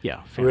 yeah.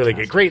 Really Fantastic.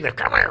 good. Great.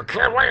 Come here,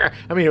 come here.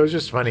 I mean, it was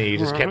just funny. He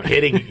just kept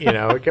hitting.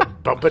 It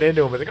kept bumping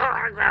into him. It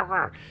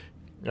was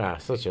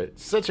like,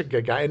 such a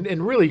good guy,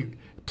 and really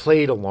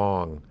played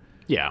along.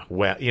 Yeah.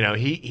 Well,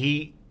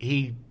 he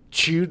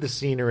chewed the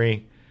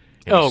scenery.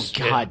 Oh,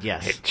 God,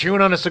 yes.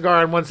 Chewing on a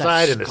cigar on one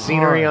side and the cigar.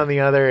 scenery on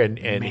the other, and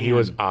he Man.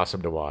 was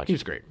awesome to watch. He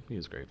was great.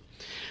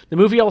 The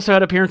movie also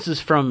had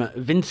appearances from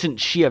Vincent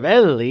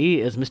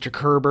Schiavelli as Mr.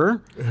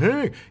 Kerber.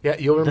 Hey. Yeah,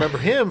 you'll remember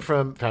him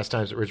from Fast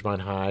Times at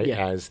Ridgemont High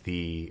Yeah. as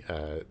the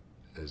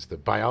is the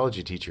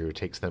biology teacher who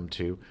takes them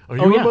to. Are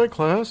you yeah. in my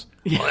class?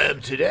 I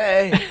am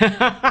today.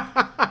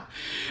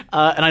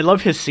 And I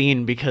love his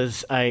scene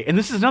because and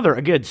this is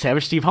a good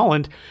Savage Steve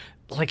Holland,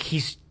 like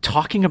he's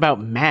talking about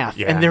math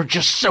Yeah. and they're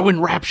just so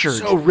enraptured.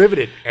 So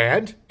riveted.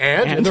 And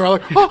they're all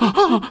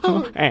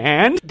like,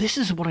 And this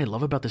is what I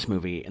love about this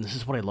movie, and this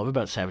is what I love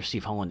about Savage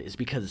Steve Holland, is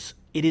because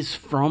it is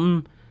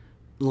from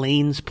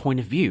Lane's point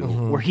of view,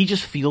 where he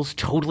just feels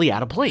totally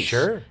out of place.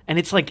 Sure. And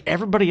it's like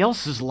everybody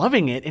else is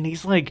loving it, and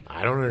he's like,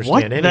 I don't understand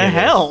what any the of this."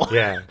 hell?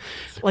 Yeah.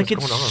 Like, what's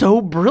it's going on?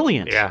 so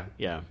brilliant. Yeah.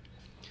 Yeah.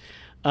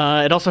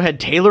 It also had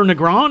Taylor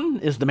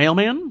Negron as the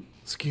mailman.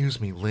 Excuse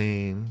me,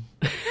 Lane.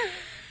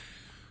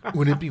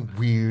 Would it be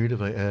weird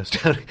if I asked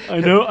how to...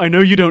 I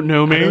know you don't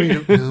know me. I know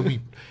you don't know me.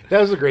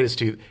 That was the greatest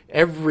too.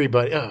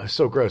 Everybody,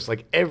 so gross.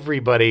 Like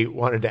everybody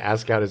wanted to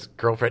ask out his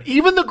girlfriend.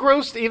 Even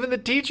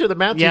the teacher, the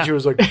math Yeah. teacher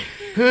was like,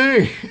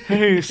 "Hey,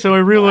 Hey, so I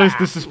realize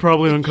this is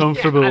probably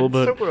uncomfortable, yeah,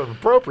 but super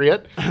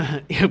appropriate."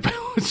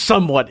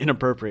 somewhat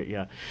inappropriate,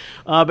 yeah.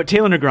 But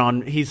Taylor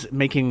Negron, he's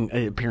making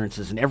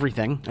appearances in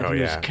everything. I think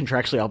he was yeah.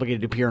 contractually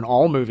obligated to appear in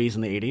all movies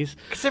in the 80s.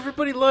 Because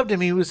everybody loved him.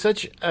 He was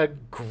such a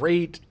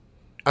great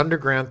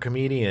underground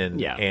comedian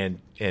Yeah. and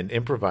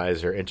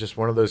improviser, and just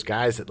one of those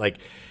guys that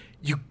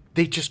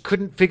they just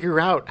couldn't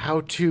figure out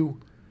how to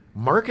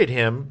market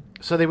him,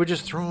 so they would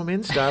just throw him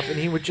in stuff, and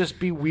he would just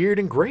be weird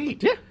and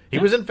great. Yeah. He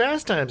was in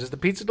Fast Times as the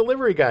pizza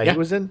delivery guy. Yeah. He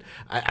was in.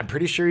 I'm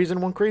pretty sure he's in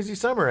One Crazy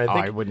Summer. I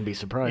think. I wouldn't be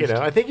surprised.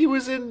 I think he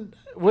was in.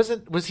 Was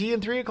he in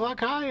 3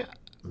 O'clock High?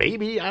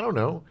 Maybe, I don't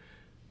know.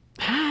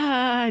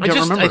 I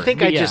don't remember. I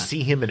think I Yeah. just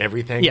see him in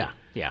everything. Yeah,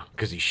 yeah.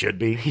 Because he should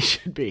be. He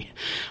should be.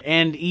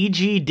 And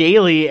E.G.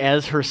 Daly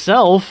as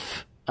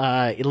herself,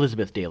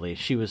 Elizabeth Daly.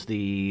 She was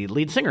the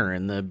lead singer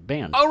in the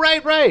band. Oh,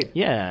 right.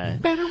 Yeah.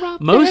 Better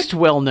off Most dead.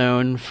 well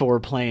known for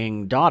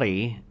playing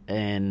Dottie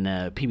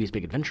in Pee-wee's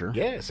Big Adventure.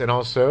 Yes, and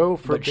also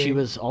for But she being-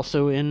 was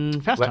also in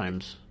Fast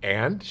Times.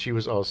 And she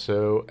was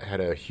also had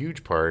a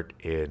huge part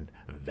in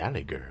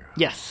Valley Girl.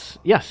 Yes.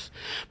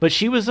 But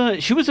she was a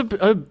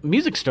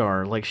music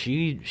star. Like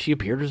she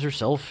appeared as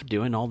herself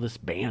doing all this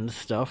band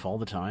stuff all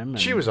the time. And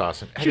She was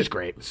awesome. She was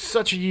great.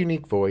 Such a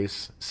unique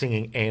voice,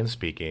 singing and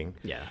speaking.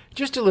 Yeah.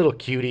 Just a little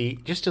cutie,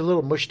 just a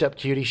little mushed up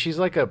cutie. She's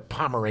like a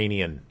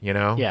Pomeranian,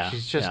 Yeah,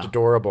 She's just yeah.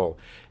 adorable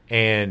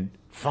and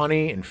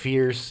funny and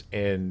fierce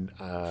and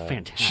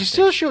Fantastic. She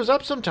still shows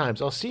up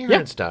sometimes. I'll see her Yeah.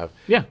 and stuff.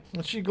 Yeah.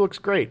 And she looks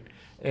great.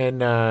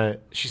 And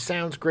she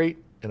sounds great.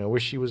 And I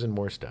wish she was in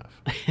more stuff.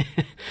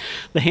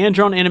 The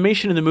hand-drawn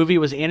animation in the movie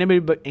was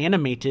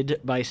animated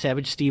by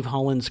Savage Steve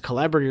Holland's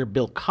collaborator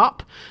Bill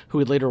Kopp, who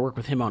would later work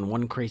with him on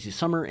One Crazy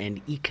Summer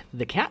and Eek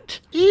the Cat.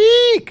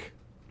 Eek!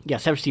 Yeah,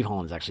 Savage Steve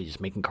Holland's actually just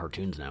making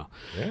cartoons now.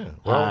 Yeah.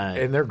 Well,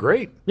 and they're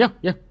great. Yeah.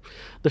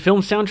 The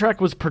film's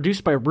soundtrack was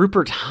produced by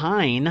Rupert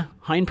Hine.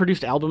 Hine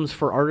produced albums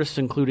for artists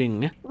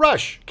including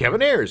Rush,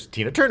 Kevin Ayers,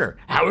 Tina Turner,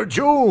 Howard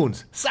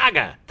Jones,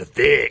 Saga, The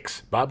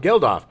Fix, Bob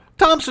Geldof,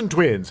 Thompson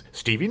Twins,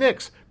 Stevie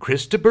Nicks,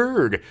 Chris de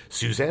Burgh,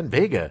 Suzanne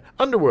Vega,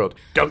 Underworld,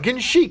 Duncan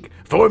Sheik,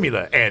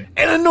 Formula, and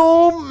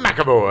Eleanor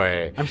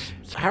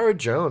McAvoy. Howard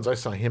Jones, I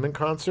saw him in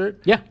concert.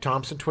 Yeah.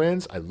 Thompson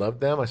Twins, I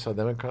loved them. I saw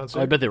them in concert.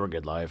 I bet they were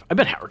good live. I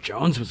bet Howard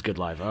Jones was good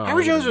live. Oh,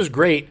 Howard Jones was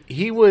great.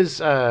 He was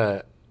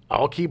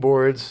all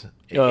keyboards.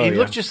 Oh, he yeah.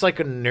 looked just like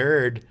a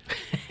nerd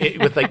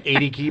with like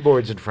 80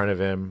 keyboards in front of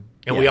him.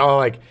 And we Yeah.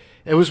 all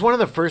it was one of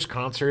the first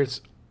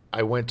concerts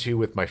I went to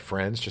with my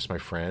friends, just my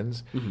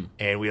friends. Mm-hmm.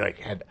 And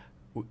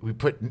we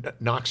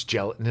put Knox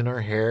gelatin in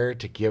our hair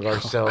to give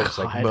ourselves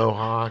like God.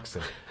 mohawks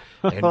and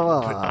put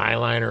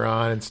eyeliner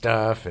on and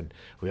stuff. And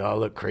we all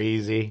looked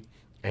crazy.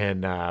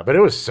 And, but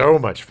it was so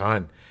much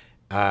fun.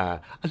 I'd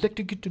like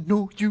to get to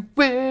know you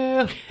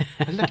well.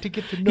 I'd like to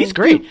get to know He's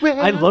great. you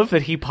well. I love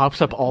that he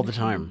pops up all the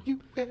time. You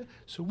well,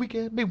 so we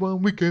can be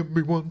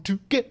one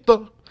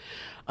together.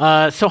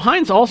 So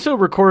Hines also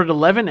recorded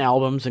 11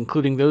 albums,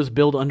 including those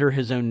billed under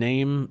his own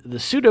name, the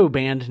pseudo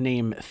band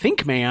name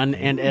Think Man,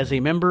 and as a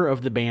member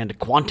of the band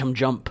Quantum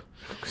Jump.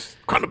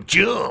 Quantum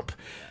Jump.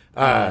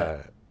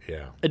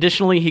 Yeah.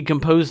 Additionally, he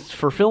composed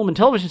for film and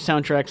television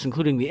soundtracks,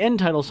 including the end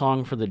title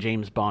song for the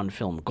James Bond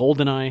film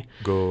GoldenEye.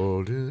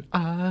 Golden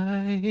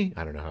Eye.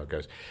 I don't know how it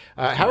goes.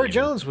 Howard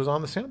Jones was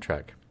on the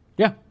soundtrack.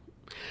 Yeah.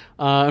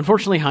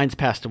 Unfortunately, Hines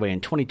passed away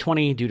in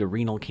 2020 due to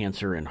renal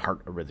cancer and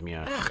heart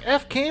arrhythmia. Ugh,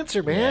 F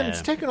cancer, man. Yeah.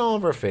 It's taking all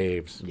of our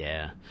faves.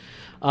 Yeah.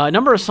 A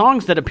number of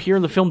songs that appear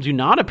in the film do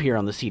not appear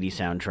on the CD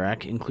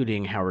soundtrack,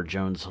 including Howard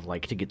Jones'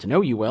 Like to Get to Know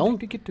You Well,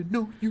 To get to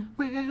know you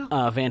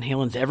well. Van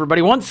Halen's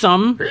Everybody Wants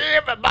Some,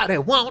 Everybody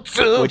wants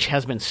some. which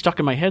has been stuck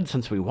in my head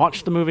since we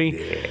watched the movie.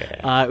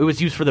 It was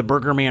used for the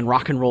Burger Man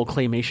rock and roll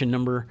claymation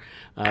number,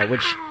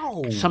 which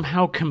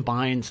somehow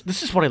combines...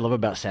 This is what I love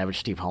about Savage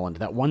Steve Holland.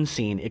 That one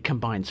scene, it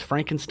combines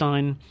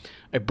Frankenstein,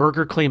 a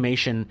burger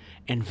claymation,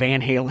 and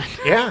Van Halen.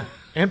 Yeah,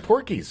 and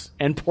Porky's.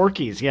 And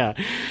Porky's, yeah.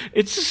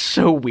 It's just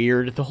so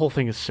weird. The whole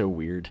thing is so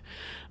weird.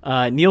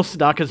 Neil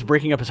Sedaka's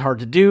Breaking Up is Hard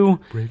to Do.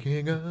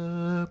 Breaking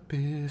up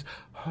is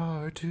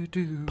hard to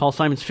do. Paul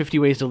Simon's 50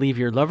 Ways to Leave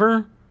Your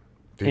Lover.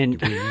 50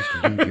 And- ways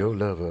to leave your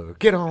lover.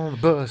 Get on the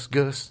bus,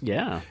 Gus.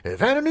 Yeah. Have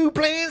had a new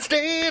plan,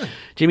 Stan.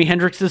 Jimi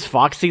Hendrix's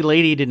Foxy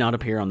Lady did not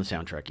appear on the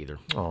soundtrack either.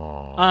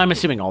 I'm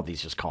assuming all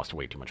these just cost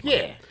way too much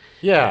money.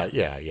 Yeah.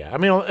 I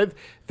mean,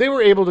 they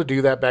were able to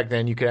do that back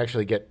then. You could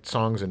actually get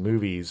songs and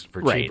movies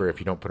for Right. cheaper if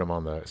you don't put them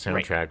on the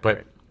soundtrack. Right.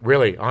 But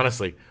really,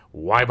 honestly,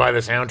 why buy the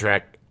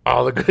soundtrack?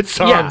 All the good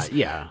songs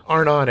Yeah.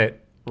 aren't on it.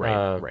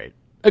 Right.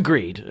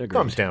 Agreed.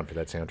 Thumbs down for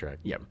that soundtrack.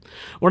 Yeah.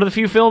 One of the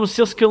few films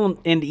Siskel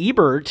and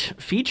Ebert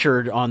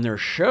featured on their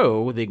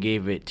show, they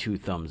gave it 2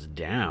 thumbs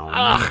down.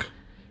 Ugh.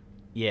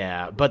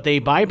 Yeah, but they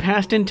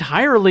bypassed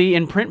entirely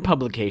in print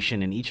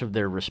publication in each of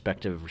their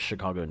respective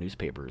Chicago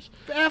newspapers.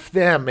 F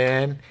them,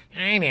 man.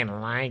 I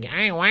didn't like.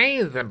 Why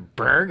is the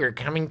burger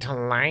coming to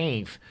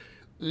life?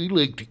 I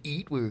like to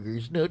eat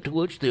burgers, not to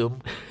watch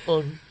them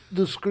on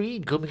the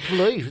screen coming to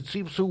life. It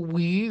seems so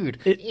weird.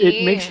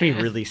 It makes me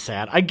really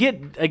sad. I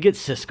get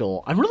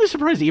Siskel. I'm really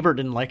surprised Ebert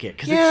didn't like it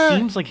because Yeah. it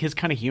seems like his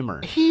kind of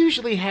humor. He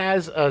usually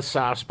has a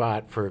soft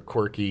spot for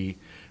quirky,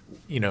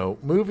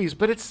 movies,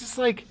 but it's just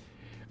like,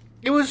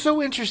 it was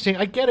so interesting.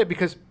 I get it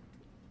because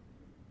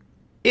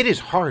it is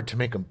hard to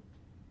make a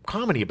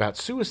comedy about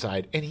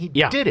suicide, and he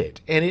Yeah. did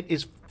it, and it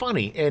is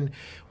funny. And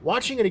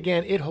watching it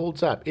again, it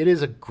holds up. It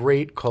is a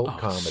great cult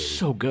comedy.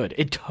 So good.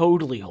 It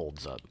totally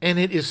holds up. And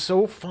it is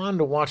so fun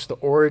to watch the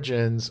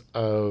origins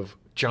of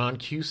John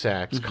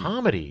Cusack's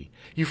comedy.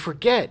 You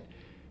forget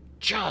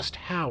just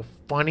how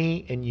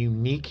funny and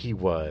unique he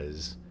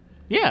was.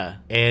 Yeah.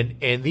 And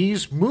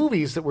these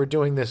movies that we're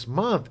doing this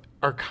month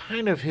are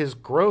kind of his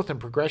growth and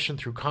progression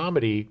through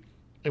comedy.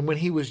 And when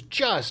he was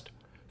just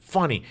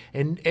funny,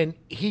 and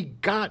he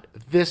got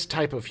this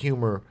type of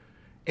humor,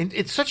 and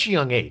it's such a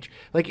young age.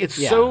 Like it's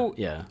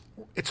Yeah.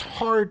 it's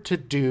hard to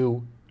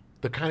do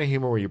the kind of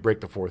humor where you break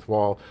the fourth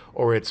wall,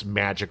 or it's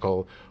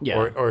magical, Yeah.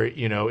 or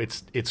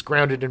it's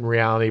grounded in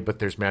reality, but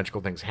there's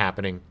magical things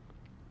happening,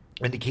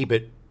 and to keep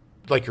it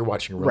like you're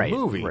watching a real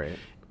movie. Right.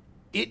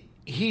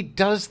 He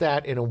does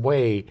that in a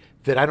way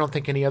that I don't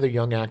think any other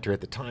young actor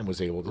at the time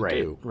was able to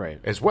do right.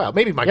 as well.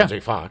 Maybe Michael Yeah. J.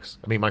 Fox.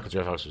 I mean, Michael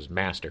J. Fox was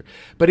master.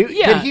 But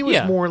he was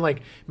yeah. more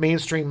like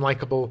mainstream,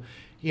 likable,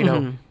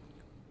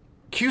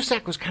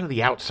 Cusack was kind of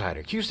the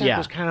outsider. Cusack Yeah.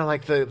 was kind of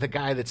like the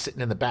guy that's sitting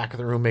in the back of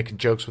the room making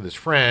jokes with his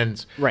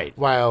friends. Right.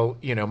 While,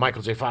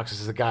 Michael J. Fox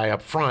is the guy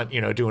up front,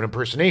 doing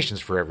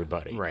impersonations for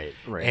everybody. Right.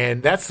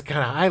 And that's the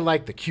kind of, I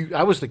like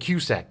I was the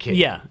Cusack kid.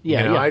 Yeah.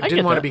 I I didn't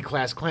get want to that. be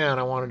class clown.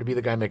 I wanted to be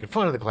the guy making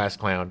fun of the class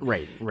clown.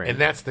 Right. And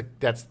that's the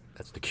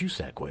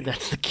Cusack way.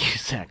 That's the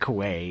Cusack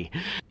way.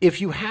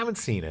 If you haven't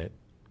seen it,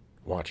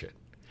 watch it.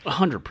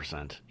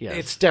 100%. Yes.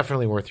 It's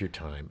definitely worth your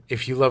time.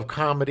 If you love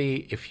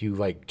comedy, if you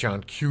like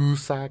John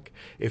Cusack,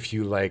 if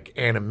you like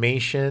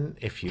animation,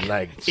 if you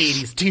like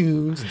 80s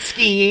tunes and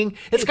skiing,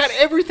 it's got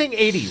everything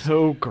 80s.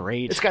 so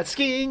great. It's got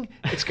skiing,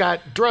 it's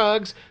got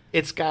drugs,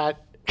 it's got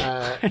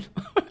I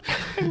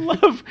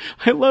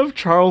love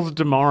Charles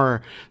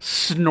DeMar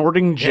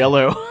snorting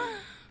Jello.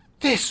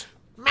 this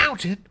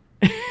mountain.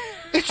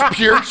 It's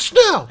pure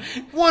snow.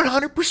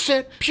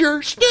 100%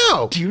 pure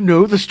snow. Do you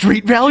know the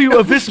street value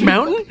of this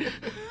mountain?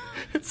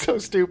 It's so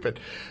stupid.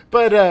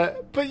 But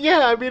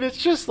yeah, I mean, it's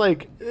just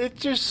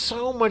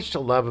so much to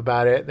love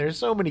about it. There's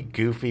so many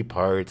goofy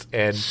parts,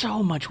 and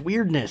So much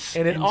weirdness.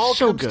 it all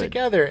so comes good.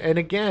 together. And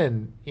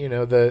again,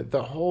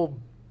 the whole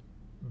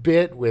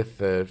bit with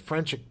the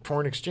French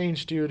foreign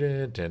exchange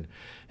student and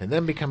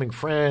them becoming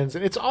friends,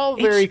 and it's all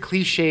very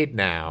cliched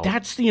now.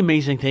 That's the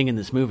amazing thing in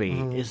this movie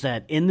Mm-hmm. is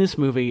that in this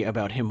movie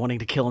about him wanting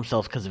to kill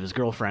himself because of his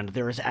girlfriend,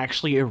 there is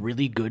actually a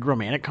really good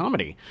romantic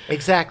comedy.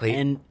 Exactly.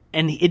 And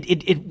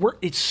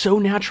it's so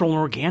natural and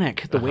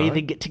organic the way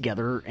they get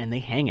together and they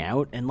hang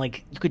out, and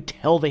like you could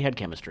tell they had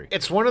chemistry.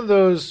 It's one of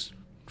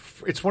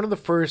the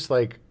first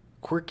like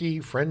quirky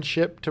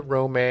friendship to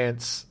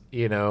romance.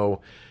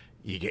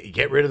 You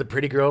get rid of the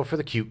pretty girl for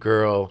the cute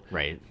girl,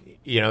 Right.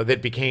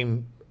 That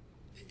became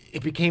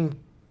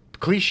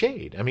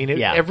cliched. I mean,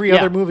 Yeah. every Yeah.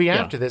 other movie Yeah.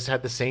 after this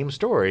had the same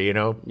story.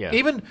 Yeah.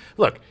 Even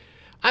look,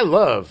 I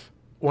love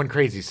One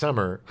Crazy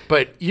Summer,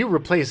 but you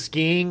replace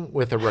skiing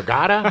with a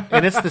regatta,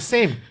 and it's the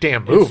same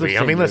damn movie. I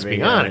same mean, let's movie,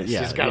 be yeah, honest.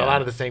 yeah, It's got yeah. a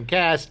lot of the same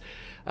cast.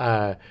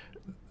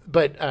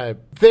 But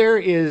there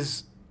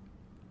is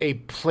a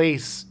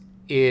place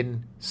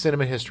in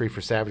cinema history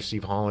for Savage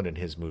Steve Holland and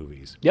his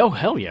movies. Oh,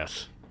 hell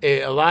yes.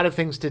 A lot of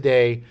things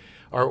today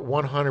are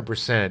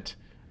 100%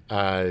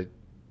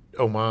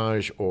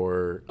 homage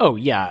or... Oh,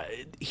 yeah.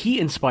 He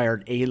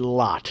inspired a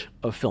lot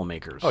of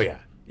filmmakers. Oh, yeah.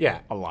 Yeah.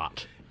 A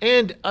lot.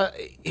 And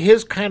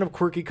his kind of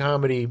quirky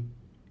comedy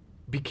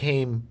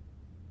became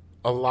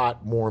a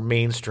lot more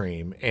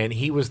mainstream, and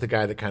he was the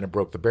guy that kind of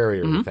broke the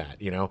barrier with that,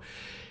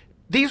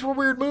 These were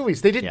weird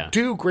movies. They didn't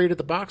do great at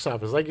the box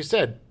office. Like you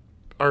said,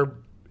 our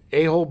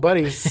a-hole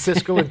buddies,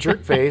 Cisco and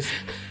Jerkface,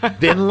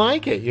 didn't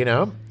like it,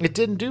 It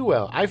didn't do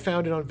well. I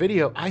found it on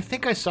video. I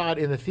think I saw it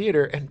in the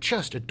theater and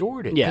just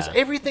adored it. Because Yeah.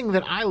 everything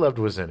that I loved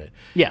was in it.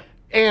 Yeah.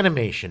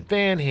 Animation,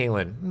 Van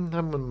Halen.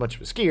 I'm not much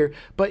of a skier,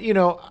 but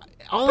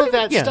all of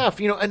that yeah. stuff,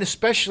 and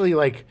especially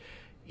like,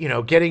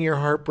 getting your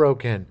heart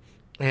broken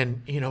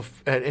and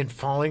and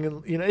falling,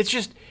 and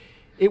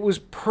it was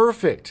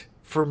perfect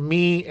for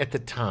me at the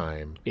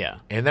time. Yeah.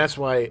 And that's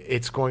why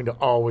it's going to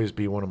always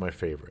be one of my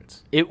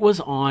favorites. It was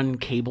on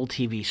cable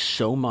TV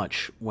so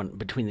much when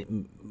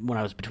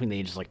I was between the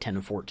ages like 10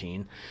 and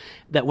 14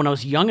 that when I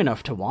was young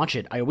enough to watch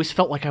it, I always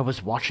felt like I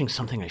was watching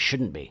something I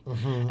shouldn't be.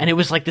 Mm-hmm. And it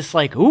was like this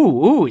like,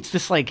 ooh, it's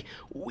this like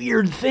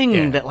weird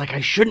thing that like I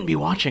shouldn't be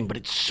watching, but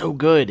it's so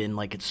good and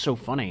like it's so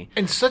funny.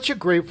 And such a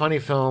great funny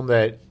film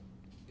that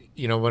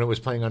when it was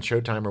playing on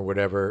Showtime or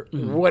whatever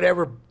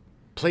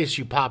place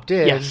you popped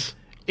in, Yes.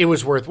 it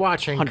was worth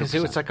watching because it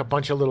 100%. was like a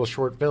bunch of little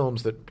short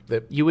films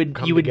that You would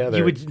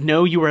together.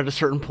 know you were at a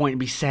certain point and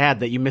be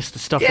sad that you missed the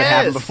stuff that Yes,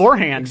 happened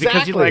beforehand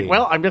because you're like, exactly.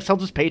 well, I guess I'll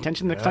just pay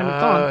attention next time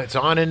it's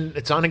on.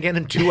 It's on again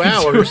in 2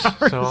 hours,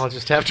 so I'll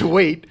just have to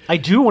wait. I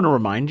do want to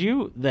remind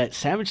you that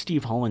Savage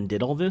Steve Holland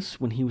did all this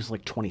when he was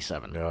like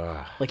 27.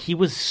 Like he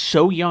was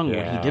so young when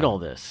he Yeah. did all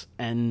this,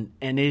 and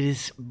it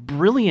is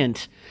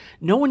brilliant.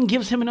 No one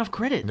gives him enough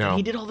credit. No.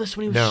 He did all this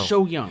when he was No.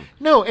 so young.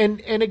 No,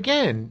 and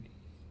again,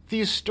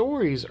 these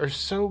stories are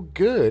so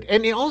good,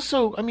 and he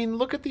also,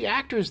 look at the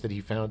actors that he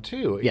found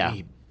too. Yeah.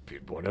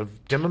 One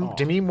of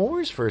Demi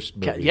Moore's first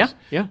movies.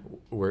 Yeah.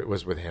 Where it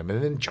was with him,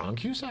 and then John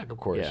Cusack, of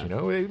course.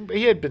 Yeah.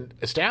 He had been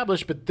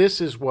established, but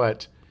this is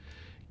what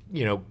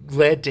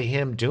led to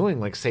him doing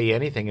like Say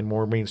Anything in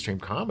more mainstream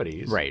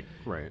comedies. Right.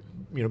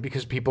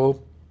 Because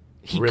people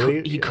He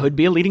really could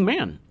be a leading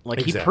man. Like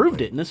he Exactly.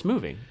 proved it in this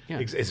movie. Yeah.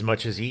 as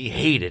much as he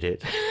hated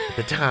it at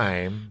the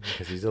time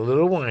because he's a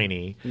little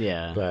whiny.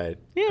 Yeah. But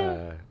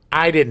Yeah.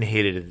 I didn't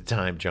hate it at the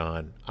time,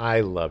 John. I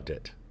loved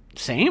it.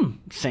 Same,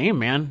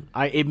 man.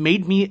 It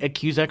made me a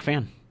Cusack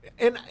fan.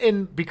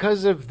 And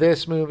because of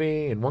this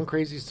movie and One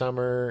Crazy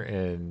Summer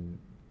and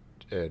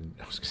I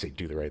was gonna say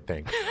Do the Right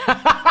Thing.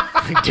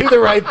 Do the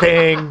Right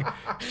Thing.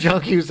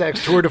 John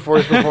Cusack's tour de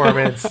force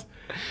performance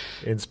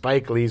in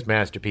Spike Lee's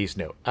masterpiece.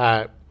 No.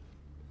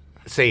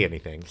 Say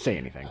Anything. Say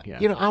Anything.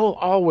 Yeah. I will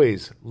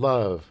always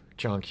love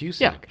John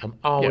Cusack. Yeah. I'm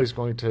always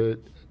going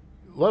to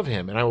love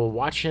him, and I will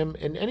watch him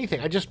in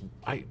anything.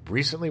 I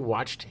recently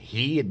watched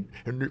he and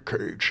Nick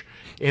Cage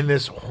in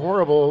this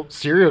horrible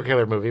serial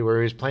killer movie where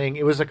he was playing.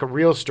 It was like a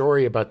real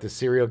story about the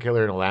serial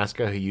killer in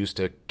Alaska who used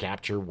to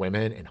capture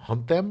women and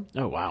hunt them.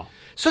 Oh wow.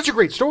 Such a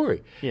great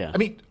story. Yeah.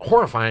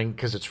 Horrifying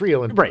because it's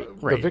real, and Right.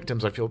 the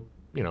victims I feel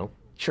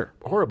Sure.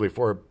 horribly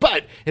for.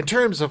 But in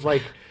terms of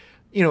like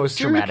a serial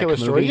Dramatic killer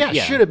story, movie,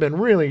 yeah. should have been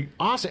really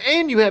awesome.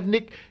 And you have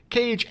Nick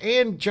Cage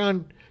and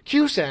John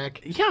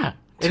Cusack. Yeah.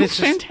 And Two it's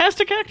just-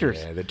 fantastic actors.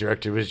 Yeah, the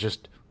director was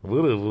just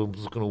going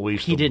to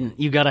waste. He them. didn't.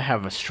 You got to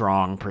have a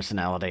strong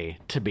personality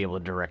to be able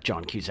to direct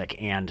John Cusack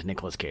and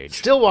Nicolas Cage.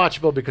 Still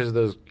watchable because of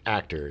those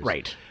actors,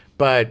 Right.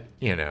 But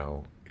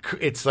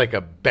it's like a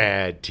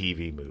bad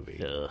TV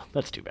movie. Ugh,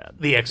 that's too bad.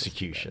 The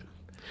execution.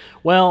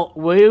 Well,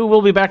 we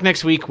will be back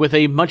next week with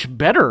a much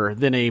better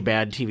than a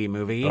bad TV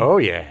movie. Oh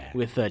yeah.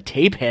 With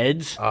Tape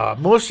Heads.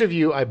 Most of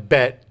you, I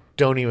bet,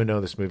 don't even know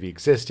this movie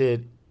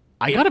existed.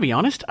 I got to be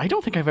honest. I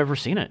don't think I've ever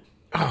seen it.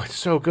 Oh, it's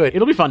so good.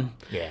 It'll be fun.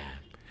 Yeah.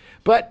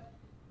 But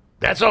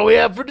that's all we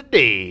have for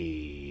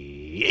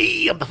today.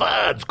 Hey, I'm the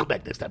Fonz. Come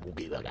back next time. We'll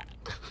be back.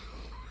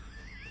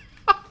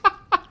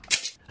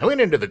 I went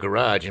into the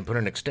garage and put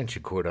an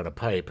extension cord on a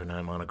pipe, and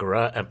I'm on a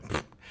garage.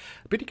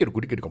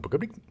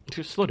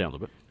 Just slow down a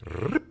little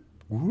bit.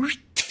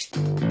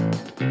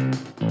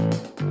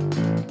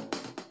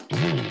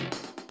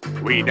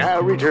 We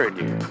now return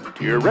you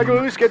to your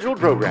regularly scheduled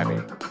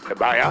programming. The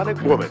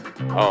Bionic Woman,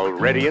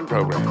 already in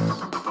progress.